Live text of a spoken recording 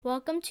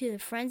Welcome to the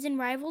Friends and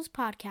Rivals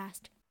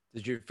podcast.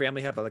 Does your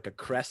family have like a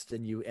crest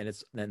and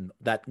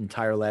that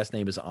entire last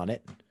name is on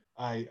it?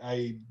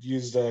 I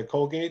used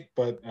Colgate,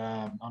 but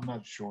I'm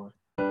not sure.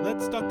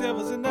 Let's talk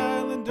Devils and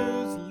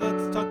Islanders.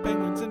 Let's talk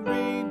Penguins and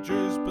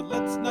Rangers. But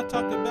let's not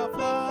talk about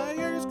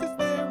Flyers, cause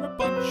they're a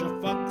bunch of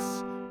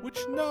fucks, which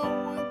no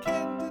one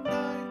can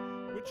deny.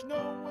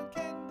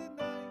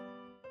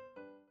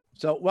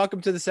 So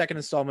welcome to the second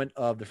installment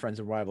of the Friends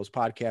and Rivals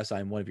podcast.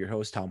 I'm one of your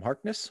hosts, Tom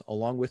Harkness.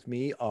 Along with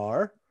me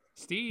are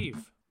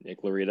Steve,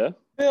 Nick Larita.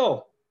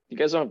 Bill. You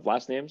guys don't have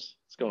last names?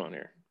 What's going on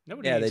here?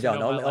 nobody. Yeah, they needs to don't.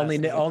 know my Only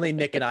last name. only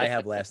Nick and I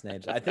have last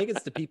names. I think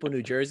it's the people in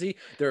New Jersey.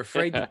 They're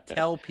afraid to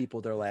tell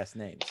people their last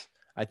names.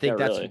 I think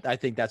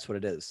that's what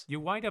it is. You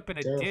wind up in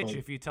a Terrifying. ditch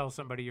if you tell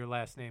somebody your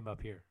last name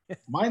up here.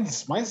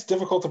 Mine's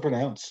difficult to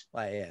pronounce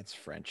Well, yeah, it's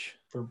French.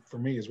 for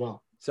me as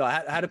well. So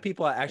how do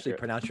people actually Okay.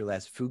 pronounce your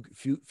last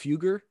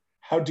Fugger?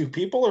 How do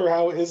people, or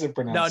how is it No,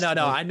 pronounced?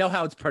 I know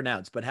how it's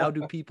pronounced, but how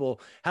do people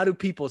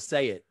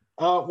say it?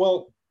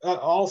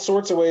 All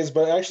sorts of ways,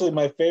 but actually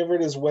my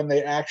favorite is when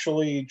they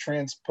actually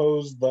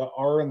transpose the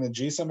R and the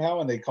G somehow,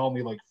 and they call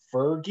me like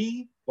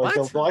Fergie. Like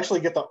What? they'll actually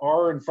get the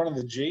R in front of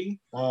the G.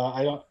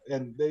 I don't,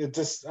 and it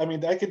just, I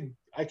mean, I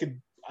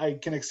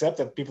can accept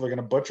that people are going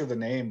to butcher the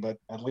name, but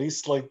at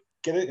least like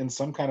get it in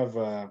some kind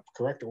of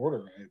correct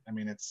order. I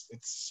mean, it's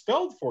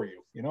spelled for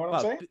you. You know what I'm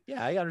Well, saying?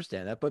 yeah, I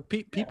understand that, but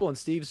people in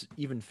Steve's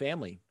even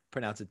family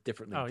pronounce it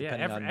differently Oh yeah,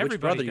 depending on which everybody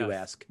brother you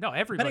does. ask. No,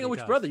 everybody. Depending on which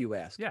does. brother you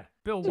ask. Yeah,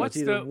 Bill. So What's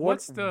it's either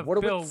the Bill?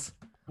 Wardowitz.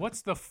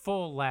 What's the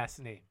full last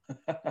name?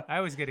 I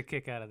always get a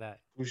kick out of that.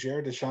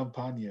 Fougere de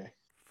Champagne.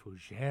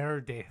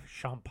 Fougere de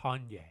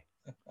Champagne.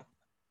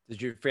 Does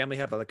your family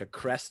have like a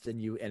crest and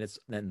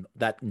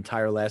that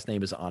entire last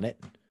name is on it?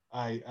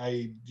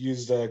 I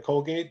used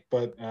Colgate,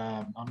 but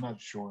I'm not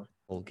sure.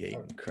 Colgate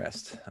and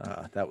crest.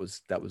 That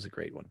was a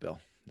great one, Bill.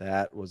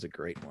 That was a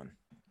great one.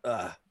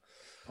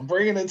 I'm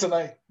bringing it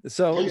tonight.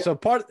 So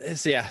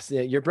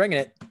you're bringing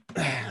it.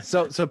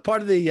 So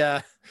part of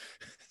the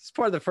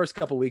part of the first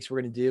couple of weeks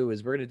we're going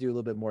to do a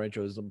little bit more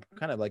intros,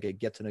 kind of like a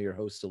get to know your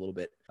host a little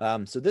bit.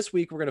 So this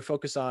week we're going to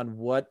focus on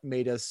what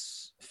made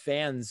us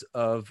fans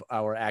of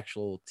our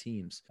actual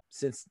teams.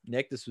 Since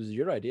Nick, this was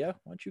your idea,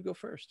 why don't you go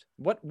first?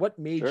 What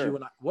made Sure.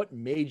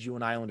 you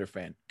an Islander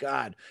fan?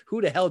 God,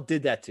 who the hell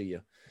did that to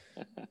you?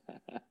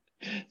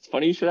 It's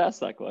funny you should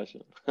ask that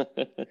question.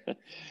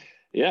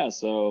 Yeah,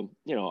 so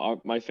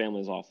my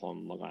family's all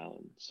from Long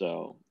Island.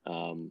 So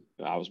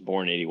I was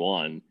born in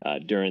 '81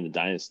 during the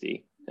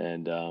dynasty,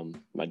 and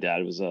my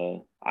dad was a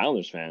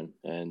Islanders fan,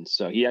 and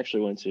so he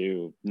actually went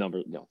to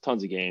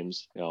tons of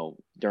games.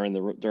 During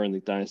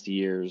the dynasty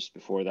years.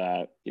 Before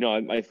that,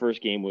 my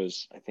first game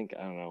was, I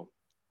don't know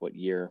what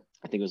year.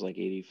 I think it was like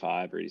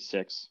 '85 or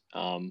 '86.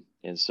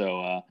 And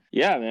so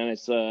yeah, man,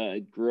 I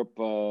grew up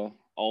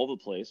all over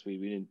the place.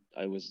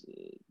 I was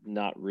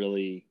not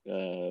really,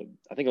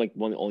 I think like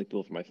one of the only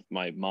people from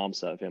my mom's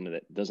side of the family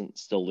that doesn't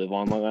still live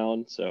on Long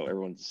Island. So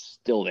everyone's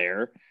still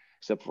there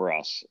except for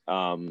us.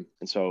 And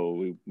so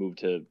we moved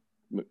to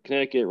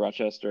Connecticut,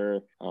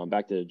 Rochester,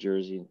 back to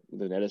Jersey,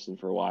 lived in Edison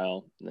for a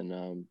while, and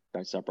then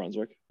back to South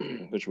Brunswick,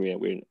 which we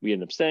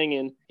ended up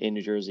staying in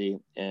New Jersey.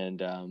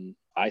 And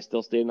I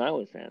still stayed an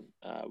Islander fan.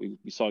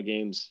 We saw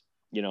games.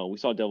 We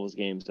saw Devils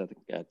games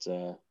at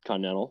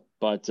Continental,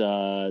 but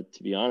to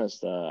be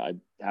honest, I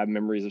have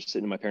memories of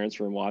sitting in my parents'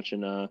 room watching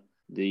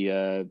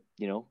the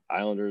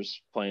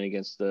Islanders playing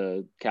against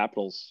the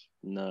Capitals.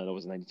 No, that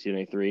was 92,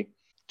 93.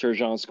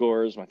 Turgeon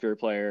scores, my favorite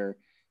player,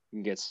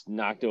 and gets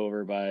knocked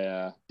over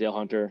by Dale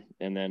Hunter,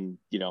 and then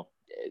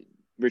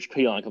Rich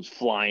Pilon comes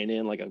flying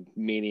in like a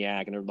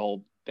maniac, and the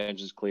whole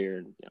bench is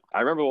cleared. I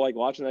remember like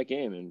watching that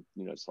game and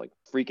just like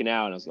freaking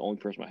out, and I was the only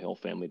person in my whole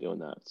family doing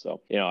that.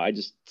 So I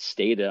just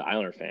stayed an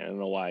Islander fan. I don't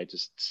know why. I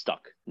just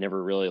stuck,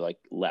 never really like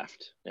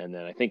left. And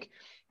then I think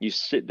you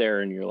sit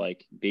there and you're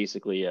like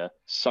basically a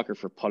sucker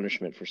for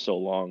punishment for so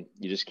long,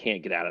 you just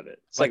can't get out of it.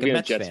 It's Like a being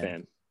Mets Jets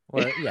fan.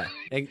 Well, yeah,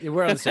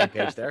 we're on the same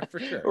page there for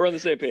sure. We're on the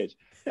same page.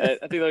 I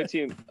think the other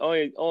team,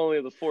 only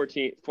of the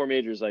four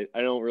majors, I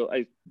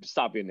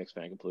stopped being a Knicks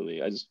fan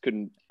completely. I just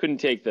couldn't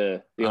take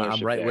the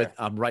ownership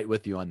I'm right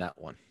with you on that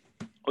one.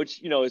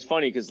 Which is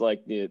funny because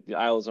like the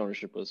Isles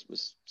ownership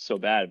was so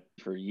bad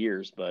for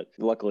years, but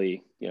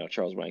luckily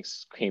Charles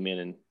Banks came in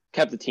and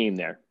kept the team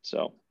there.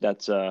 So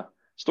that's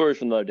stories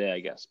from the other day,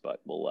 I guess. But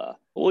we'll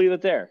leave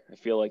it there. I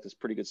feel like it's a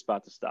pretty good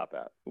spot to stop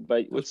at.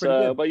 But what's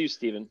about you,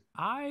 Steven?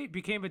 I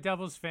became a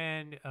Devils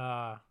fan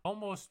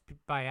almost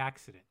by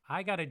accident.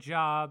 I got a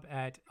job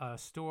at a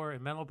store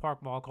in Menlo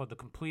Park Mall called The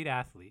Complete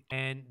Athlete,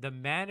 and the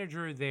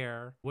manager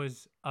there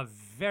was a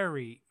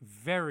very,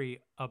 very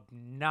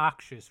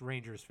obnoxious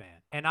Rangers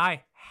fan, and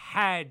I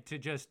had to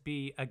just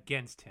be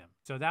against him.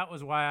 So that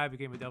was why I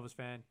became a Devils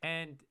fan.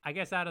 And I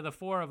guess out of the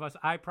four of us,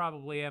 I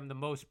probably am the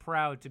most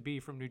proud to be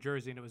from New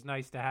Jersey, and it was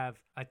nice to have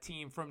a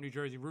team from New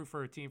Jersey, root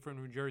for a team from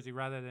New Jersey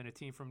rather than a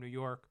team from New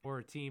York or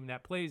a team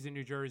that plays in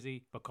New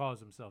Jersey but calls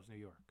themselves New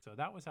York. So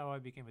that was how I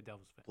became a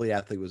Devils fan. Complete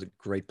Athlete was a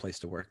great place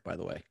to work, by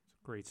the way.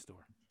 It's a great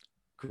store.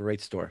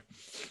 Great store.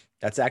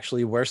 That's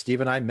actually where Steve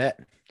and I met.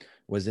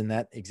 was in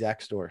that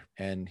exact store,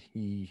 and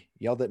he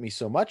yelled at me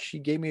so much he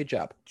gave me a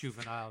job.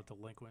 Juvenile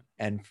delinquent.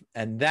 And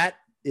that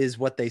is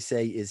what they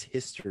say is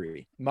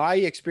history. My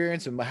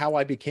experience and how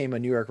I became a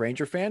New York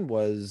Ranger fan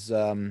was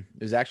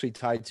actually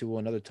tied to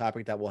another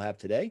topic that we'll have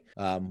today,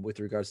 with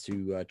regards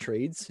to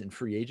trades and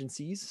free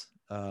agencies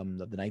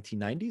of the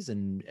 1990s,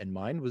 and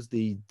mine was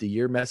the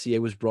year Messier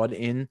was brought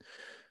in,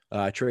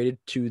 traded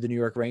to the New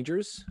York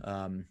Rangers.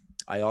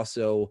 I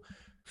also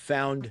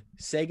found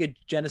Sega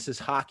Genesis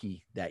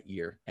hockey that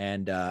year,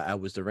 and I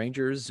was the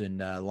Rangers in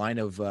line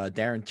of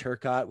Darren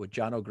Turcotte with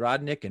John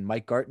Ogrodnik and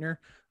Mike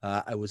Gartner.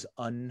 I was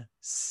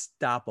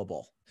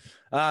unstoppable.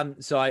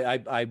 So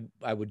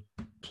I would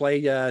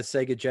play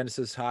Sega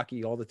Genesis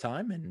hockey all the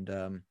time, and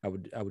I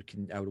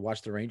would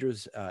watch the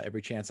Rangers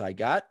every chance I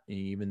got. And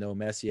even though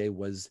Messier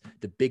was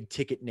the big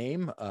ticket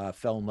name,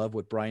 fell in love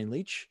with Brian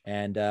Leach,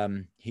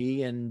 and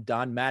he and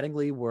Don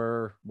Mattingly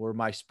were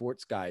my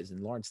sports guys,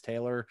 and Lawrence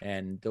Taylor,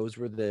 and those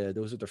are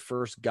the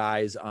first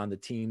guys on the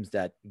teams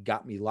that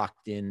got me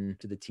locked in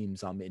to the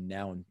teams I'm in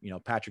now.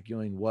 And Patrick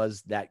Ewing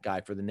was that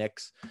guy for the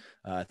Knicks.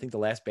 I think the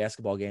last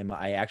basketball game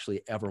I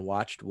actually ever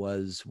watched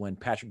was when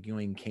Patrick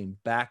Ewing came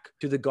back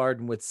to the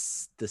Garden with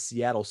the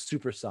Seattle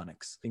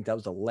Supersonics. I think that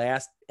was the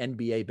last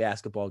NBA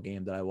basketball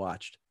game that I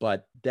watched.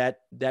 But that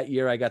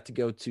year I got to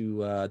go to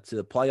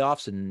the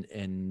playoffs,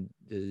 and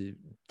the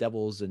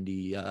Devils and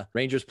the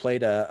Rangers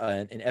played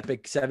an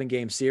epic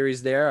 7-game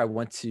series there. I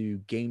went to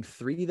game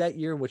 3 that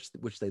year, which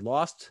they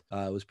lost.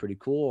 It was pretty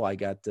cool. I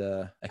got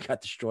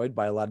destroyed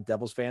by a lot of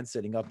Devils fans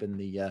sitting up in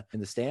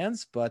the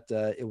stands, but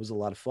it was a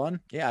lot of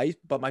fun. Yeah,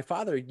 but my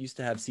father used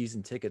to have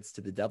season tickets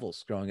to the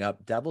Devils growing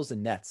up, Devils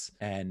and Nets,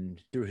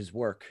 and through his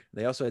work,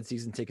 they also had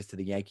season tickets to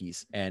the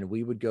Yankees, and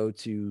we would go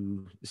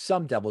to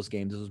some Devils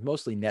games. It was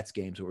mostly Nets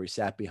games where we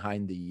sat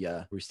behind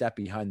the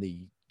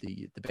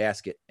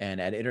basket,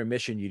 and at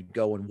intermission you'd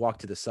go and walk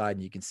to the side,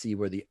 and you can see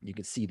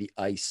the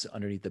ice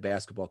underneath the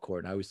basketball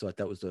court. And I always thought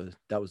that was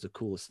the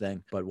coolest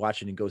thing. But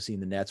watching and go seeing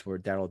the Nets where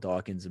Darryl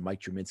Dawkins and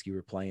Mike Truminski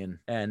were playing,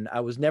 and I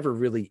was never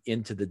really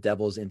into the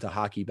Devils, into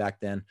hockey back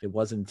then. It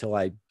wasn't until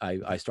I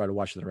started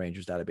watching the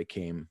Rangers that I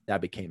became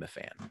a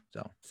fan.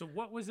 So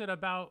what was it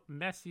about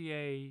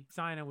Messier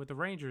signing with the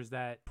Rangers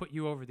that put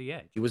you over the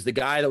edge? He was the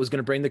guy that was going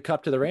to bring the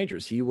cup to the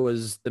Rangers. He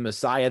was the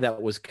Messiah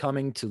that was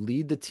coming to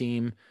lead the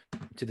team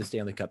to the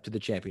Stanley Cup, to the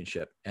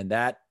championship. And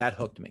that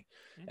hooked me.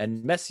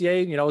 And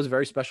Messier, was a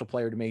very special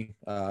player to me,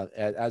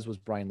 as was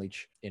Brian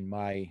Leach in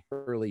my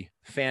early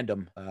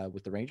fandom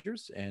with the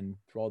Rangers. And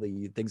for all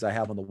the things I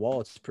have on the wall,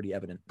 it's pretty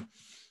evident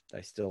I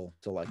still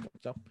like them.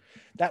 So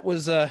that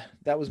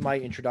was my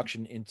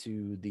introduction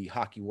into the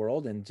hockey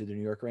world and to the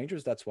New York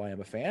Rangers. That's why I'm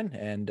a fan,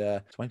 and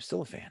that's why I'm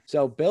still a fan.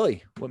 So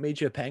Billy, what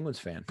made you a Penguins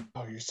fan?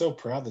 Oh, you're so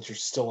proud that you're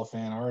still a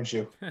fan, aren't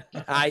you?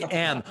 I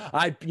am.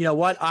 You know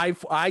what?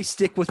 I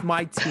stick with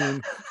my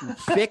team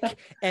thick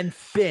and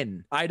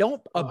thin. I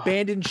don't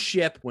abandon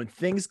ship when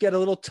things get a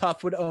little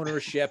tough with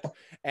ownership,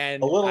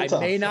 and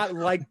may not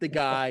like the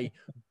guy,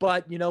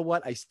 but you know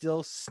what? I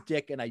still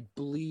stick and I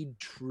bleed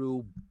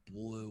true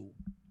blue.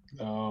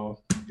 Oh,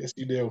 yes,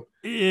 you do.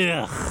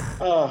 Yeah.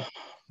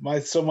 My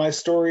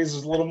story is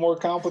a little more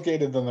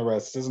complicated than the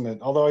rest, isn't it?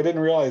 Although I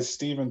didn't realize,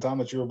 Steve and Tom,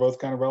 that you were both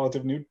kind of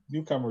relative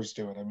newcomers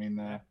to it. I mean,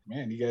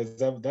 man, you guys,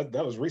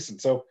 that was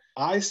recent. So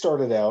I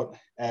started out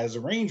as a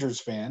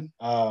Rangers fan.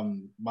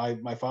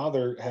 My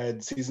father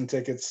had season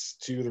tickets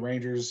to the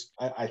Rangers,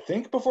 I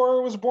think before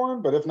I was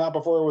born, but if not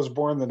before I was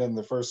born, then in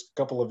the first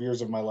couple of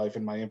years of my life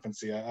in my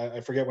infancy.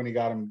 I forget when he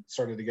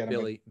started to get them.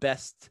 Billy,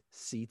 best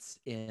seats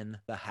in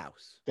the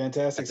house.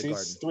 Fantastic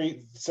seats.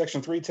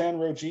 Section 310,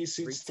 row G,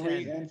 seats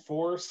 3 and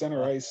 4,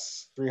 center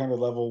ice, 300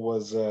 level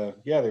was, they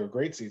were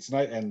great seats.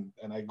 And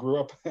I grew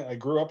up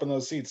in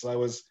those seats. I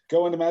was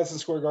going to Madison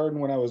Square Garden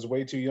when I was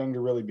way too young to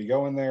really be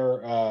going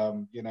there.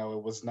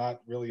 It was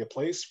not really a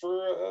place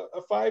for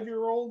a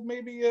 5-year-old,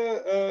 maybe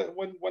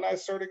when I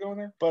started going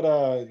there. But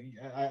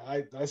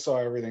I saw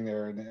everything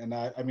there, and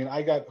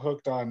I got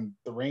hooked on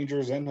the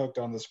Rangers and hooked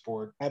on the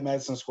sport at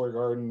Madison Square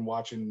Garden,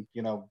 watching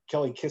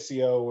Kelly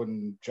Kissio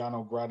and John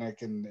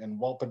Ogrodnik and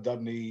Walt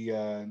Podubny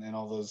and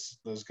all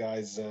those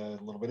guys, a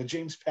little bit of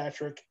James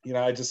Patrick.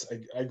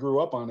 I grew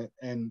up on it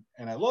and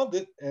I loved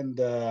it. And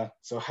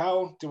so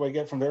how do I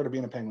get from there to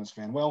being a Penguins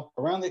fan? Well,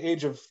 around the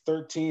age of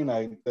 13,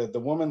 the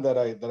woman that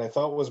I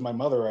thought was my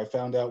mother, I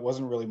found out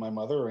wasn't really my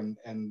mother,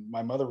 and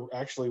my mother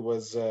actually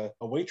was a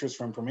waitress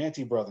from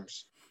Primanti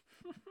Brothers.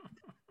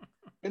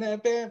 I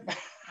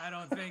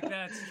don't think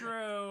that's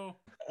true.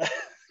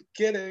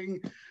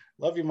 Kidding.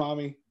 Love you,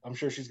 mommy. I'm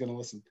sure she's going to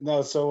listen.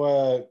 No,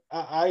 so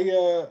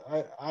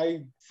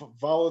I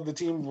followed the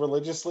team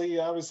religiously,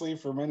 obviously,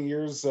 for many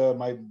years.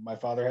 My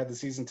father had the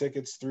season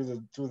tickets through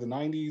the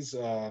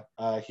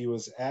 90s. He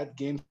was at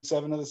Game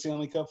 7 of the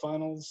Stanley Cup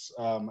Finals.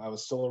 I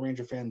was still a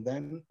Ranger fan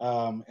then,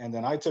 and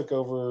then I took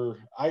over.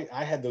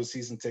 I had those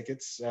season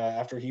tickets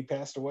after he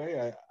passed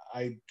away.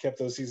 I kept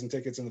those season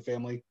tickets in the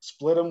family,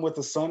 split them with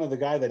the son of the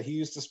guy that he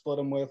used to split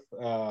them with,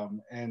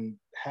 and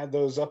had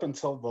those up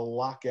until the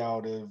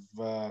lockout of,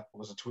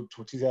 was it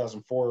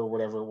 2004 or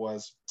whatever it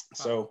was.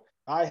 So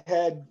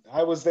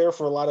I was there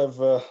for a lot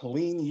of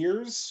lean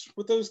years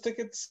with those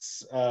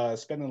tickets,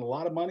 spending a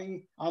lot of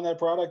money on that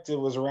product. It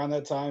was around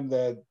that time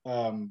that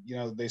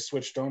they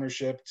switched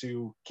ownership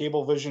to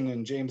Cablevision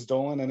and James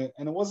Dolan, and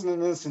it wasn't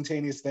an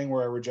instantaneous thing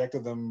where I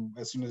rejected them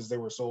as soon as they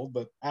were sold.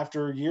 But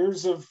after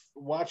years of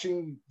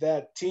watching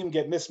that team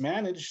get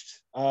mismanaged,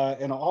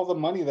 and all the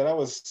money that I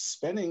was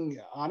spending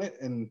on it,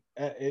 and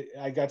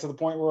I got to the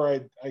point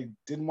where I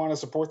didn't want to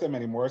support them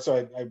anymore,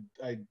 so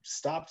I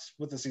stopped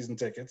with the season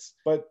tickets.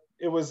 But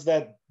it was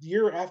that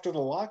year after the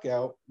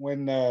lockout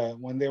when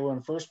they were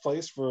in first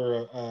place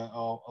for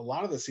a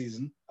lot of the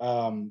season,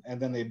 and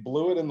then they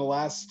blew it in the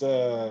last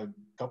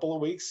couple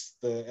of weeks.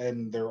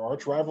 And their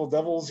arch rival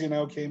Devils,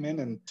 came in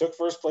and took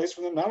first place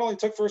from them. Not only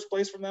took first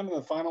place from them in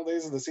the final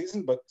days of the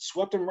season, but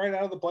swept them right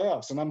out of the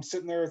playoffs. And I'm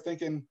sitting there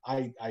thinking,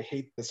 I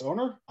hate this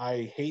owner.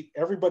 I hate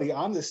everybody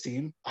on this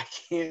team.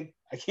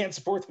 I can't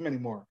support them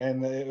anymore.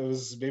 And it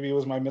was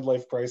my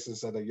midlife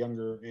crisis at a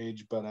younger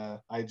age,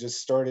 but I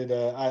just started,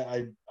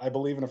 I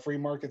believe in a free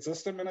market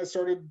system, and I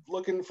started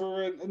looking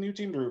for a new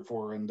team to root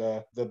for. And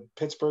the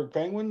Pittsburgh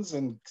Penguins,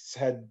 and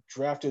had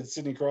drafted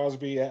Sidney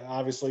Crosby,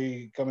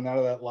 obviously coming out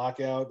of that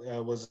lockout,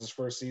 was his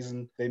first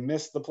season. They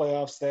missed the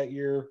playoffs that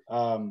year.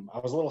 I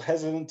was a little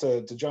hesitant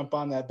to jump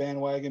on that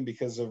bandwagon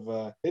because of,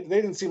 they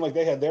didn't seem like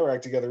they had their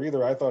act together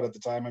either, I thought at the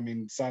time. I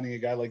mean, signing a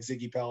guy like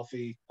Ziggy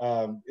Palffy,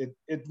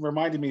 it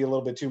reminded me a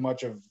little bit too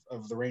much of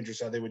the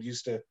Rangers, how they would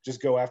used to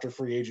just go after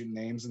free agent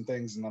names and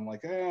things. And I'm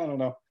like, I don't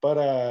know. But,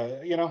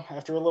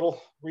 after a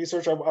little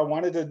research, I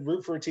wanted to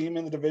root for a team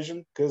in the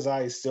division because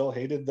I still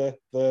hated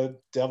the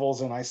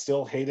Devils, and I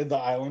still hated the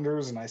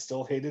Islanders, and I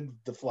still hated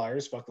the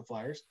Flyers. Fuck the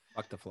Flyers.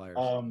 Fuck the Flyers.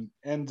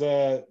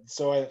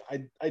 So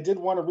I did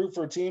want to root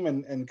for a team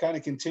and kind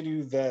of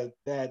continue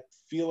that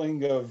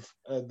feeling of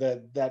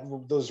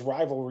those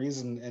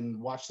rivalries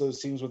and watch those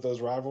teams with those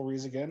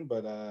rivalries again.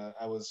 But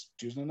I was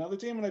choosing another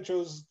team, and I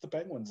chose the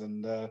Penguins.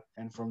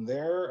 And from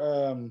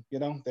there,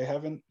 they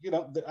haven't,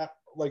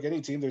 like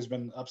any team, there's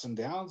been ups and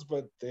downs,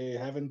 but they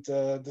haven't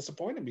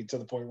disappointed me to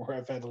the point where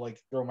I've had to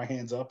throw my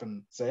hands up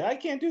and say, I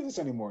can't do this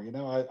anymore.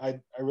 I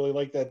really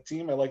like that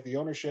team. I like the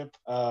ownership.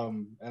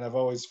 And I've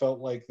always felt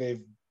like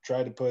they've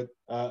tried to put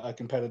a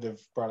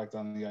competitive product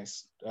on the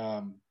ice,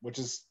 which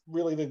is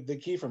really the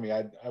key for me.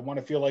 I want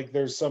to feel like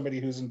there's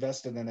somebody who's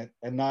invested in it,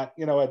 and not,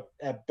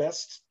 at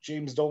best,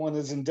 James Dolan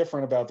is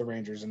indifferent about the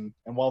Rangers. And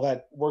while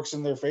that works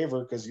in their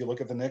favor, because you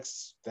look at the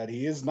Knicks that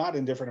he is not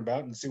indifferent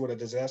about and see what a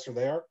disaster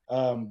they are.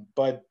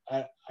 But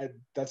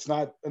that's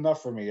not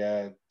enough for me.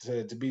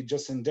 To be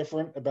just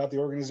indifferent about the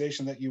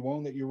organization that you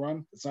own, that you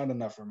run, it's not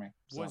enough for me.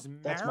 So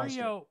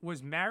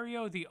Was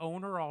Mario the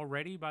owner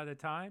already by the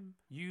time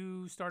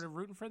you started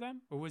rooting for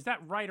them, or was that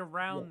right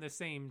around the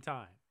same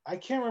time? I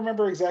can't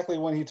remember exactly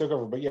when he took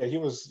over, but yeah, he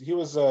was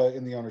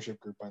in the ownership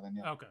group by then.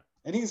 Yeah. Okay.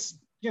 And he's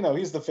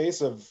the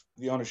face of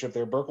the ownership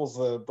there. Burkle's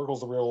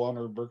the real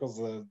owner. Burkle's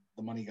the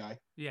money guy.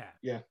 Yeah.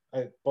 Yeah.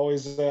 I've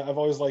always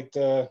liked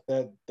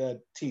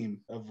that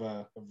team of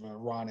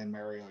Ron and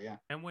Mario. Yeah.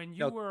 And when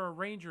you were a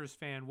Rangers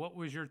fan, what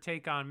was your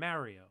take on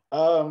Mario?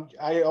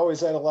 I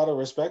always had a lot of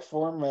respect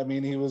for him. I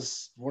mean, he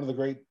was one of the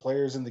great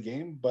players in the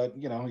game, but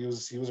he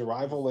was a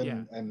rival,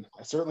 and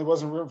I certainly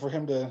wasn't rooting for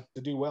him to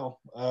do well.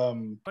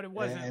 But it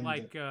wasn't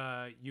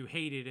you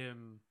hated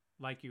him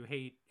like you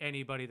hate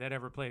anybody that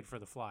ever played for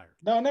the Flyers.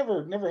 No,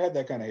 never had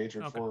that kind of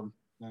hatred for him.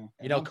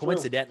 No.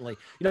 Coincidentally,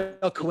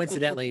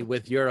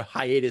 with your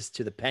hiatus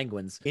to the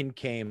Penguins, in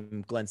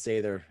came Glenn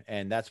Sather,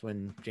 and that's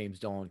when James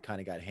Dolan kind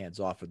of got hands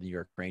off with the New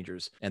York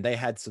Rangers, and they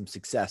had some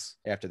success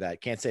after that.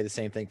 Can't say the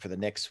same thing for the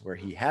Knicks, where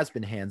he has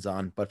been hands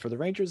on, but for the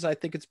Rangers, I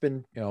think it's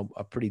been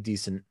a pretty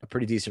decent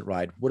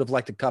ride. Would have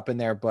liked a cup in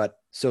there, but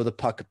so the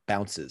puck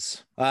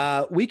bounces.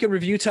 Week in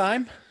review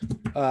time.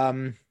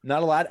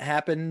 Not a lot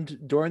happened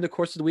during the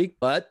course of the week,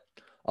 but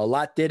a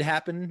lot did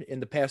happen in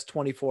the past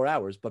 24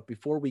 hours. But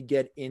before we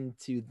get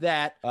into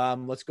that,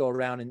 let's go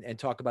around and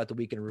talk about the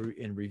week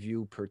in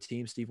review per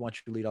team. Steve, why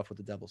don't you lead off with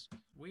the Devils?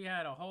 We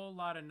had a whole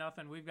lot of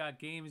nothing. We've got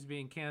games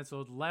being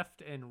canceled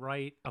left and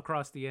right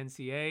across the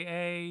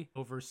NCAA,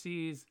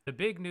 overseas. The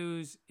big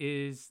news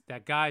is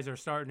that guys are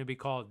starting to be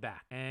called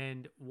back.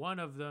 And one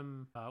of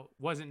them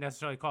wasn't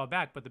necessarily called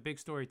back, but the big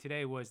story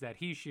today was that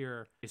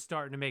Hischier is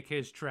starting to make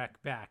his trek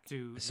back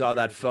to... I saw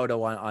that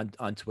photo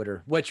on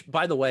Twitter, which,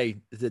 by the way,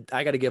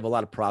 I got to give a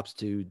lot of props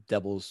to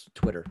Devils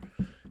Twitter.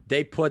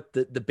 They put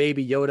the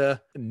baby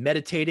Yoda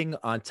meditating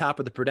on top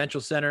of the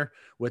Prudential Center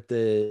with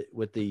the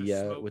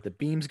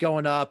beams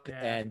going up,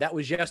 and that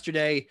was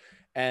yesterday.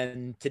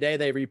 And today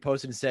they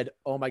reposted and said,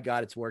 "Oh my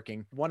God, it's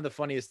working." One of the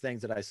funniest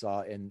things that I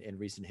saw in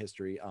recent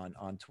history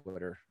on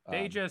Twitter.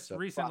 They just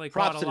recently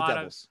caught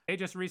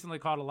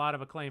a lot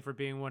of acclaim for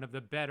being one of the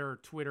better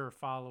Twitter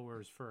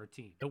followers for a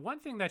team. The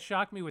one thing that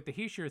shocked me with the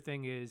Hischier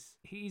thing is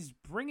he's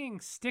bringing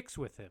sticks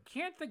with him.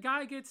 Can't the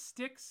guy get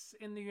sticks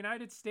in the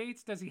United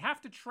States? Does he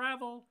have to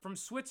travel from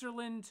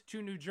Switzerland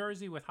to New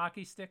Jersey with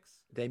hockey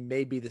sticks? They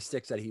may be the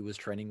sticks that he was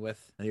training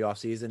with in the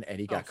offseason, and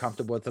he got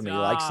comfortable with them and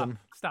he likes them.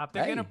 Stop.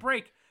 They're going to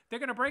break. They're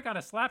gonna break on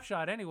a slap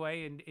shot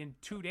anyway in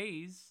 2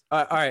 days.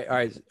 All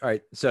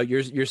right. So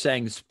you're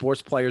saying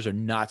sports players are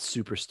not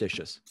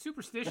superstitious?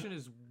 Superstition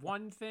is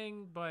one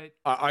thing, but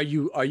Are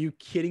you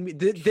kidding me?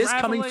 This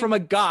coming from a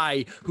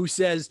guy who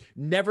says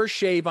never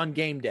shave on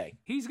game day.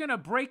 he's gonna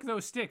break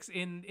those sticks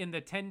in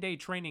the 10-day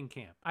training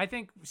camp. I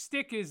think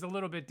stick is a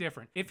little bit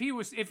different. If he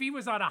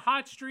was on a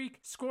hot streak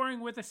scoring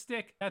with a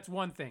stick, that's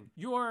one thing.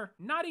 You're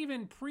not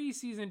even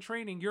preseason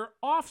training. You're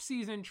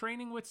off-season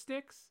training with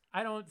sticks.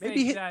 I don't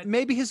think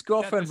Maybe his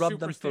girlfriend that's a rubbed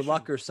them for superstition.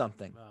 luck or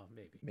something. Well,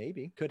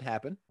 Maybe could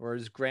happen, or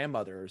his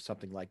grandmother or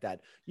something like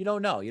that. You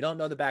don't know. You don't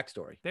know the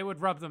backstory. They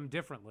would rub them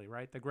differently,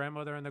 right? The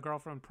grandmother and the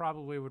girlfriend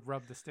probably would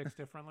rub the sticks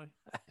differently.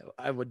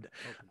 I would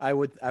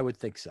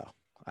think so.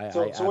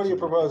 So what are you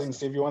proposing,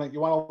 Steve? You want to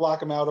lock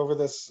him out over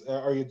this?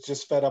 Are you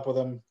just fed up with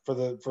him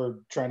for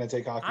trying to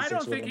take hockey I sticks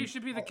don't think with he him?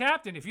 should be the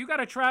captain. If you got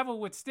to travel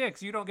with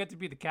sticks, you don't get to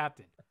be the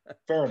captain.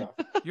 Fair enough.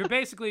 You're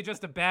basically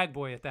just a bag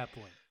boy at that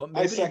point. Well,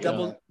 I second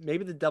that.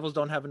 maybe the Devils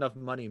don't have enough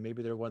money.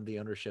 Maybe they're one of the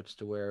ownerships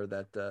to where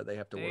that they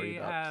have to worry They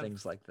about have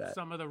things like that.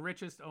 Some of the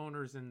richest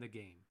owners in the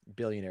game.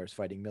 Billionaires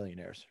fighting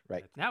millionaires,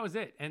 right? That was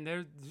it. And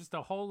there's just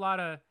a whole lot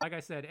of, like I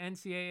said,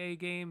 NCAA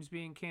games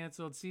being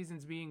canceled,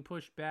 seasons being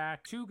pushed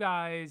back. 2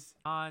 guys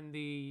on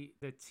the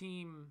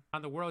team,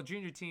 on the World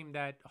Junior team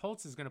that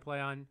Holtz is going to play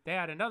on, they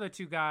had another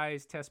 2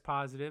 guys test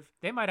positive.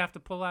 They might have to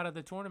pull out of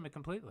the tournament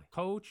completely.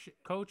 Coach,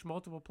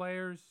 multiple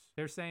players,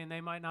 they're saying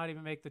they might not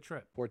even make the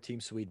trip. Poor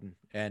Team Sweden.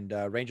 And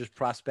Rangers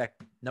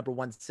prospect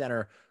 #1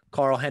 center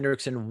Carl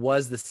Henriksen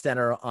was the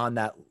center on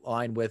that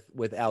line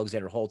with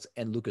Alexander Holtz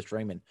and Lucas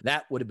Raymond.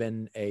 That would have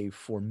been a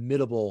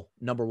formidable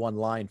 #1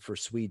 line for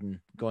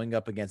Sweden going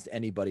up against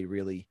anybody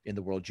really in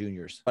the World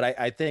Juniors. But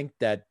I think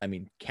that, I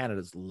mean,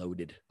 Canada's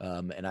loaded.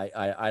 And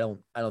I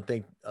don't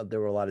think there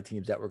were a lot of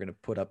teams that were going to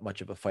put up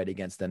much of a fight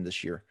against them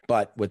this year.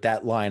 But with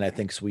that line, I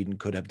think Sweden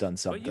could have done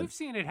something. But you've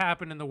seen it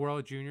happen in the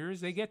World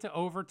Juniors. They get to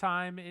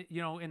overtime,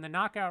 in the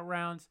knockout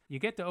rounds, you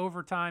get to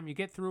overtime, you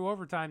get through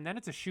overtime, then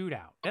it's a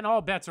shootout. Then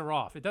all bets are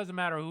off. It doesn't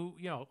matter who,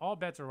 all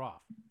bets are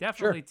off.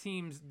 Definitely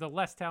teams, the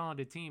less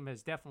talented team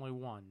has definitely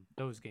won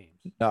those games.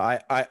 No,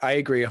 I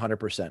agree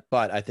 100%.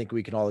 But I think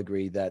we can all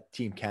agree that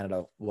Team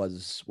Canada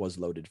was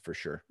loaded for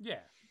sure. Yeah.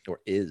 Or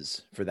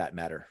is, for that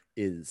matter,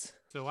 is.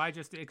 So I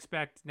just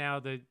expect now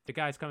the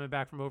guys coming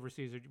back from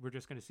overseas, we're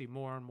just going to see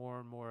more and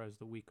more and more as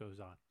the week goes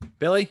on.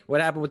 Billy,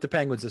 what happened with the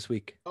Penguins this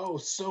week? Oh,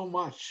 so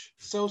much.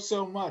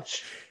 So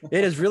much.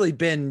 It has really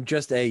been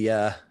just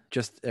a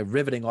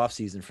riveting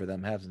offseason for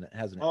them, hasn't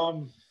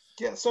it?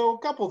 Yeah, so a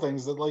couple of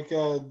things that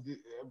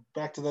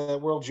back to the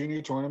World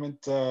Junior tournament.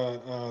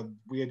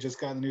 We had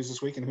just gotten the news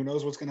this week, and who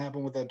knows what's going to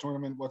happen with that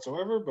tournament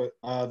whatsoever. But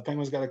the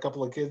Penguins got a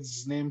couple of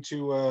kids named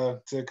to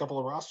a couple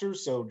of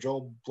rosters. So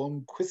Joel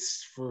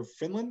Blomqvist for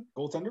Finland,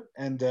 goaltender,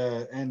 and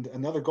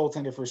another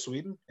goaltender for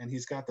Sweden, and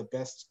he's got the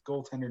best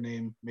goaltender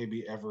name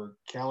maybe ever,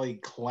 Kalle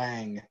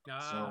Klang.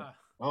 So.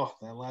 Oh,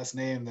 that last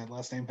name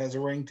has a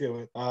ring to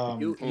it.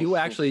 You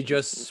actually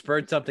just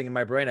spurred something in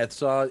my brain. I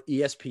saw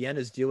ESPN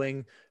is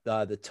doing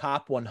the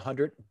top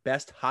 100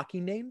 best hockey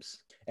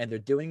names, and they're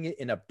doing it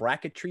in a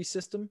bracketry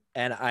system.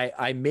 And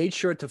I made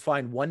sure to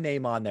find one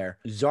name on there.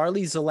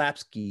 Zarli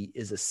Zalapsky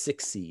is a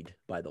 6 seed,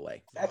 by the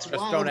way. That's just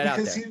wild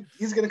because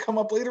he's going to come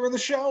up later in the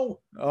show.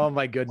 Oh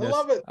my goodness! I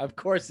love it. Of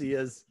course he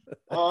is.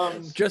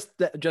 Just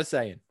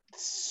saying.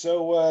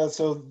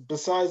 So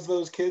besides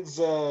those kids,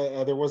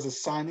 there was a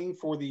signing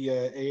for the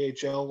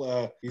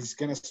AHL. He's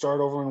going to start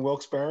over in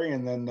Wilkes-Barre,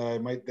 and then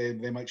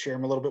they might share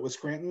him a little bit with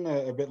Scranton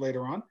a bit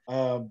later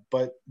on.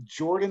 But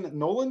Jordan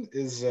Nolan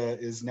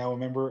is now a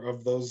member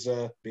of those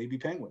baby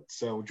Penguins.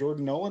 So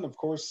Jordan Nolan, of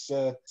course,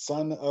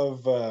 son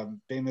of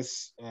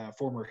famous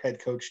former head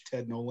coach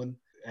Ted Nolan,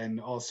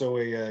 and also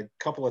a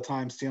couple of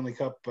times Stanley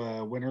Cup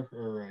winner,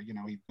 or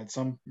he had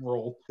some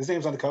role. His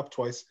name's on the cup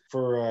twice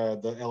for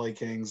the LA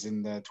Kings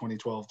in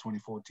 2012,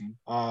 2014.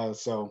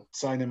 So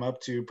signed him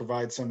up to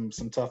provide some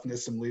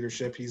toughness, some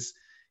leadership.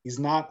 He's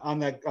not on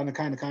the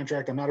kind of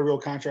contract. I'm not a real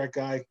contract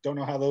guy. Don't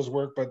know how those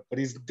work, but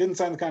he didn't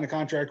sign the kind of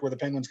contract where the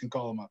Penguins can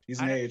call him up.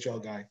 He's an AHL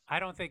guy. I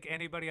don't think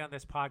anybody on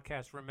this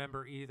podcast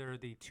remember either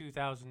the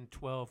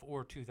 2012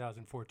 or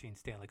 2014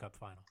 Stanley Cup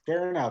final.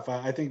 Fair enough.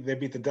 I think they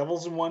beat the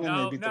Devils in one,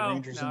 and they beat the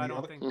Rangers in the other.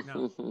 I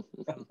don't think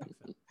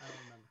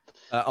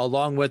so.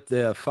 Along with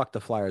the fuck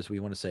the Flyers, we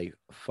want to say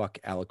fuck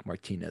Alec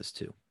Martinez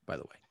too, by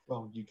the way.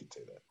 Well, you could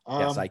say that.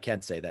 Yes, I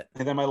can say that.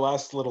 And then my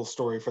last little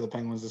story for the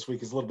Penguins this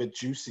week is a little bit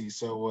juicy.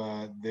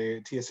 So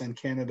the TSN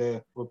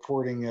Canada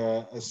reporting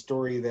a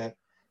story that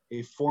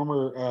a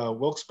former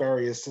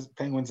Wilkes-Barre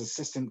Penguins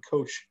assistant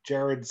coach,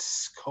 Jared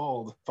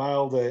Skald,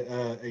 filed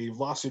a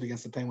lawsuit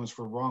against the Penguins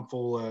for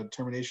wrongful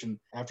termination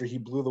after he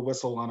blew the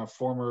whistle on a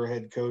former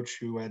head coach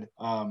who had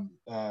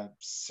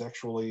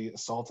sexually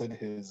assaulted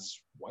his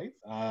wife.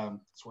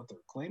 That's what they're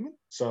claiming.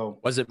 So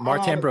was it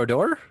Martin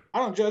Brodeur? I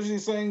don't judge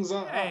these things.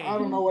 I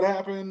don't know what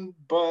happened,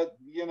 but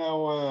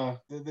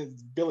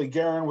Billy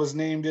Guerin was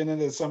named in it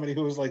as somebody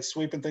who was like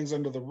sweeping things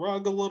under the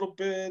rug a little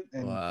bit.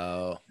 And,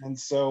 wow. And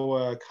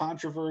so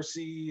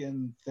controversy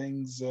and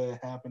things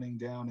happening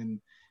down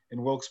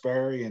in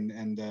Wilkes-Barre,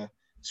 and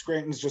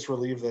Scranton's just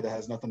relieved that it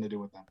has nothing to do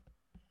with them.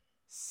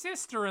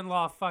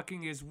 Sister-in-law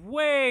fucking is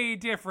way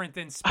different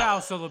than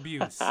spousal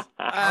abuse. All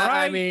I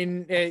right?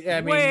 mean,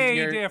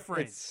 Way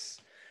different.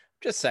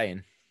 Just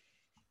saying.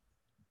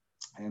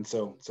 And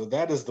so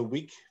that is the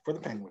week for the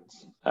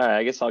Penguins. All right,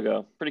 I guess I'll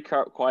go. Pretty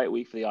quiet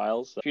week for the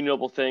Isles. A few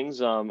notable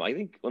things. I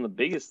think one of the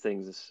biggest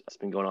things that's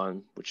been going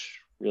on, which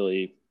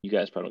really you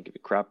guys probably don't give a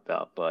crap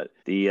about, but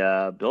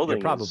the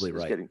building probably is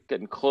right.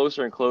 getting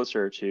closer and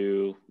closer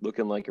to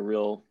looking like a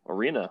real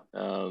arena.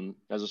 I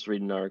was just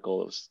reading an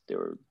article. They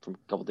were from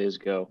a couple days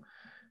ago.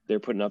 They're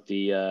putting up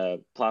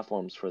the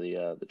platforms for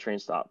the train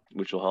stop,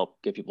 which will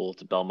help get people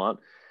to Belmont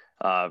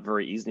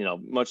very easily.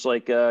 Much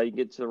like you can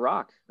get to the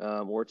Rock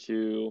or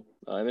to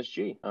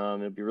MSG.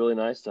 It'd be really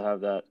nice to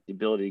have the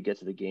ability to get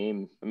to the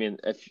game. I mean,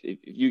 if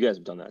you guys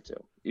have done that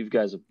too. You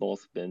guys have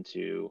both been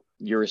to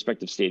your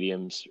respective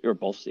stadiums, or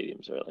both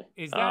stadiums, really.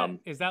 Is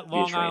that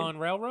Long Island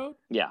Railroad?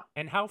 Yeah.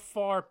 And how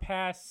far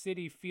past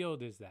Citi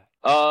Field is that?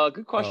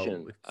 Good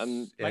question. I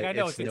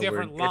know it's a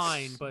different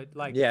line, but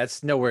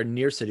it's nowhere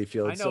near Citi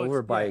Field. It's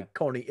over by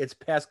Coney. It's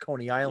past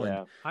Coney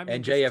Island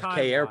and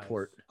JFK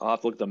Airport. I'll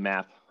have to look at the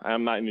map.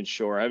 I'm not even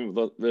sure. I haven't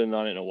ridden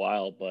on it in a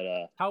while,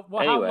 but how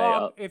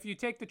long? If you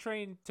take the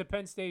train to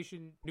Penn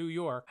Station, New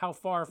York, how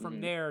far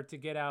from there to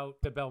get out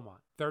to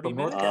Belmont? 30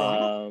 minutes?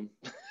 I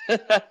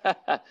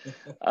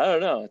don't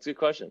know. It's a good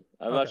question.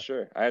 I'm not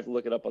sure. I have to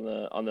look it up on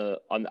the.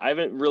 I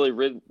haven't really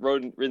ridden I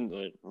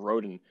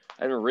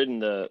haven't ridden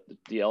the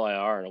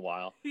LIR in a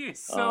while.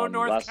 He's so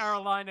North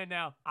Carolina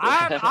now.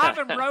 I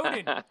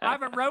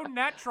haven't ridden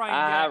that train yet.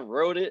 I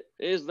rode it.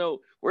 There's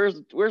no. Where's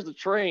the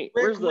train?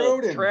 Where's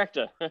the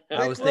tractor?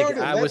 I was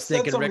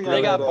thinking Rick Roden.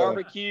 They got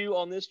barbecue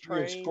on this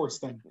train. Sports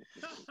thing.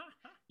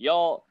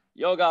 Y'all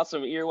got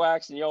some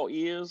earwax in y'all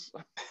ears.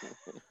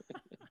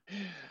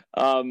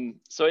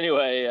 So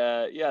anyway,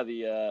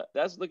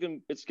 that's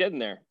looking, it's getting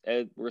there,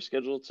 and we're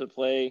scheduled to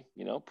play,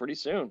 pretty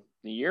soon in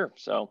the year,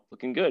 so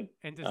looking good.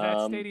 And does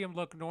that stadium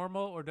look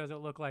normal, or does it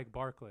look like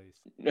Barclays?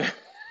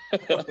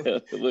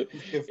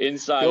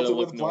 Inside built it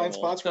with blind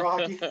spots for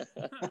hockey.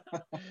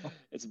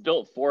 It's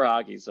built for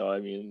hockey, so I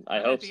mean,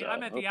 I hope so.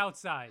 I'm at the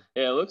outside.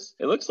 Yeah,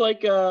 it looks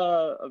like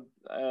a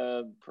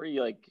pretty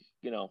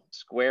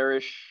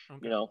squarish,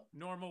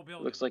 normal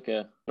building. Looks like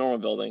a normal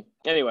building.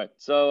 Anyway,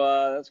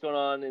 so that's going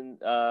on,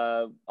 and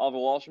Oliver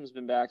Wahlstrom's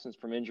been back since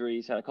from injury.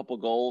 He's had a couple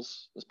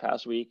goals this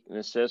past week, an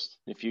assist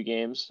in a few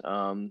games.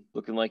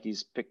 Looking like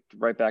he's picked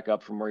right back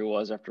up from where he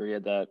was after he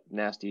had that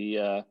nasty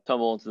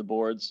tumble into the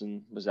boards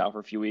and was out for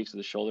a few weeks with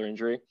a shoulder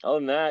injury. Other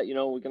than that,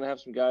 we're gonna have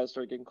some guys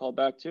start getting called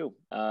back too.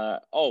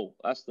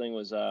 Last thing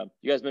was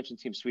you guys mentioned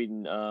Team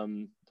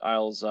Sweden.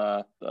 Isles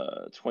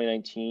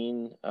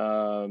 2019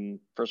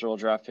 first overall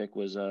draft pick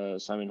was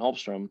Simon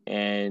Holmstrom,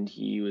 and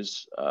he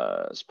was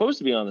supposed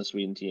to be on the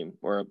Sweden team,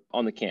 or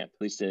on the camp.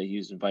 At least he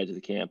was invited to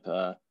the camp.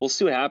 We'll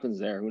see what happens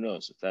there. Who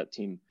knows if that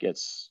team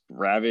gets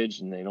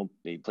ravaged and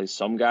they play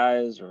some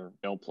guys or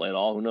they don't play at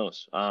all. Who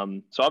knows?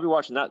 So I'll be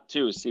watching that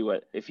too to see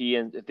if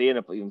they end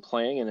up even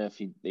playing, and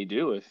if they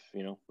do, if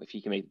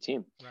he can make the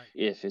team. Right.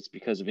 If it's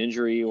because of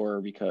injury or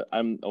because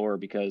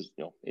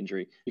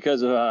injury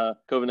because of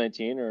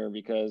COVID-19, or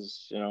because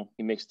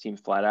he makes the team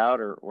flat out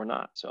or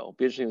not. So it'll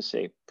be interesting to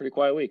see. Pretty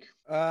quiet week.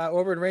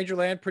 Over in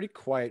Rangerland, pretty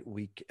quiet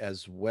week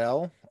as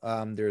well.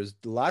 There's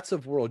lots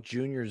of World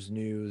Juniors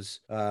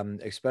news,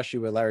 especially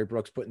with Larry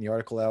Brooks putting the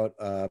article out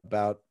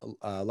about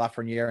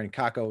Lafreniere and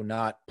Kakko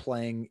not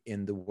playing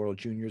in the World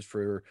Juniors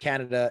for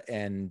Canada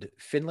and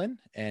Finland,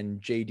 and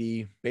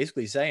JD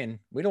basically saying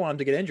we don't want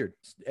them to get injured.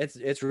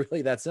 It's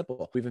really that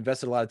simple. We've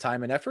invested a lot of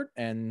time and effort,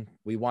 and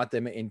we want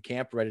them in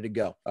camp ready to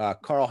go.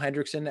 Carl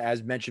Hendrickson,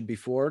 as mentioned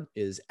before,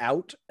 is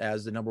out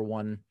as the number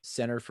one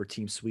center for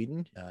Team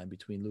Sweden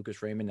between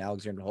Lucas Raymond and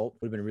Alexander Holt.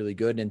 Would have been really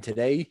good. And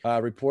today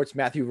reports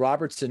Matthew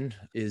Robertson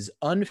is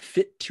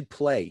unfit to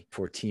play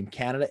for Team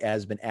Canada,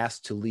 has been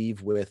asked to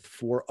leave with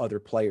 4 other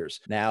players.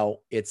 Now,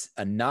 it's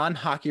a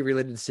non-hockey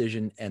related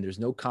decision, and there's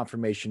no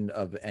confirmation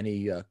of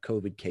any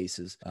COVID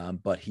cases,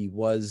 but he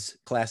was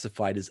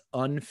classified as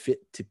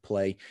unfit to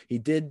play.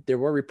 There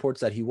were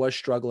reports that he was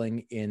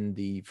struggling in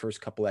the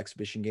first couple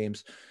exhibition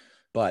games,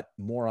 but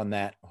more on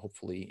that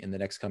hopefully in the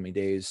next coming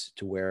days,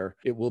 to where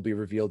it will be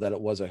revealed that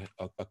it was a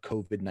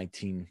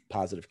COVID-19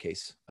 positive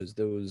case, because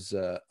those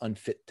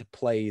unfit to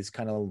plays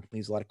kind of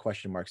leaves a lot of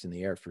question marks in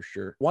the air for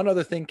sure. One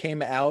other thing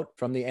came out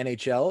from the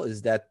NHL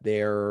is that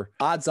their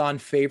odds-on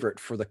favorite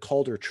for the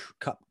Calder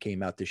Cup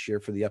came out this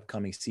year for the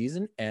upcoming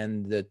season,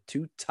 and the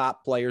 2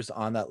 top players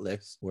on that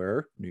list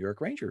were New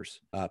York Rangers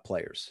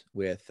players,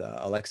 with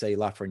Alexei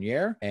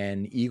Lafreniere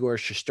and Igor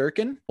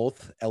Shesterkin,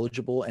 both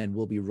eligible and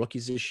will be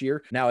rookies this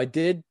year. Now, I did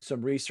did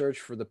some research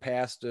for the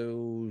past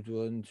 7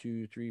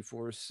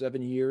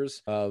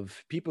 years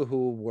of people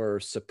who were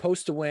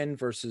supposed to win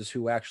versus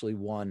who actually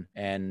won,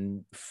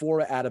 and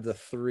 4 out of the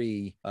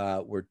 3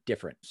 were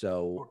different.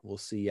 So we'll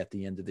see at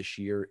the end of this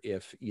year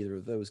if either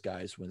of those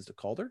guys wins the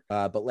Calder.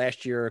 But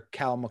last year,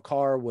 Cal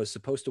McCarr was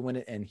supposed to win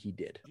it, and he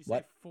did. Did you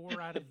say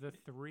 4 out of the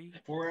 3?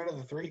 4 out of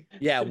the 3.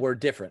 Yeah, we're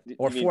different.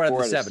 Or You mean 4 out of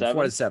the 4 out of 7.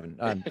 4 out of 7.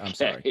 I'm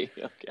sorry.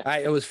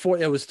 Okay. It was 4.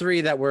 It was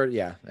 3 that were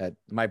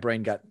my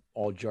brain got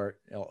all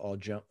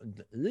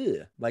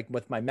like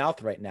with my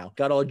mouth right now,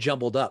 got all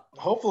jumbled up.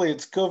 Hopefully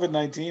it's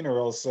COVID-19, or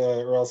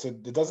else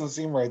it doesn't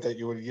seem right that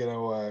you would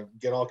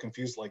get all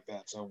confused like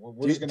that. So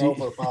we're just gonna hope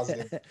for a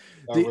positive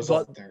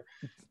result there.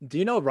 Do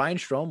you know Ryan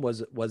Strome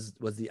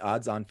was the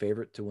odds-on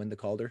favorite to win the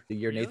Calder the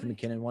year Really? Nathan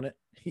McKinnon won it?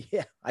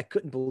 Yeah, I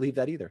couldn't believe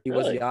that either. He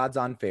was Really? the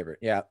odds-on favorite.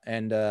 Yeah,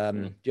 and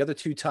the other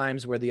 2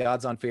 times where the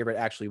odds-on favorite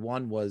actually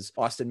won was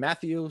Austin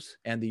Matthews,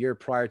 and the year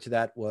prior to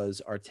that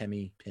was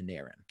Artemi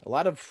Panarin. A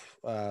lot of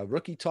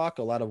rookie talk,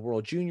 a lot of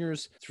World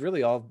Juniors. It's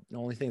really the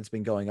only thing that's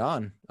been going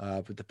on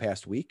for the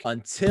past week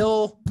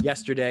until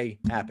yesterday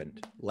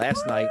happened,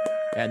 last night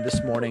and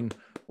this morning,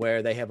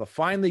 where they have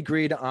finally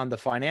agreed on the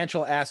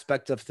financial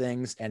aspect of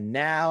things, and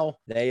now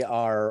they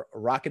are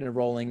rocking and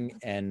rolling,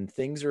 and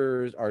things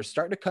are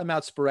starting to come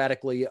out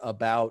sporadically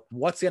about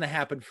what's going to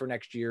happen for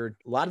next year.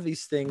 A lot of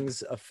these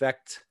things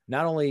affect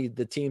not only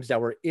the teams that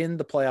were in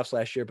the playoffs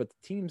last year, but the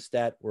teams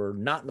that were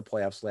not in the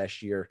playoffs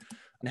last year,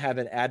 and have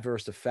an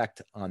adverse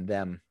effect on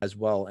them as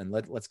well. And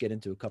let's get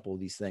into a couple of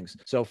these things.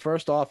 So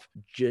first off,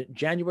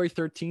 January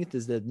 13th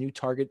is the new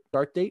target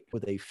start date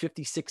with a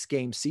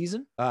 56-game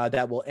season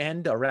that will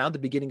end around the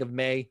beginning of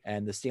May,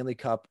 and the Stanley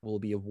Cup will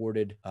be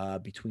awarded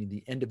between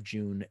the end of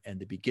June and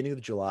the beginning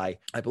of July.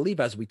 I believe,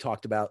 as we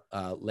talked about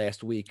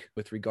last week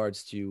with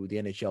regards to the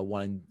NHL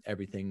wanting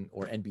everything,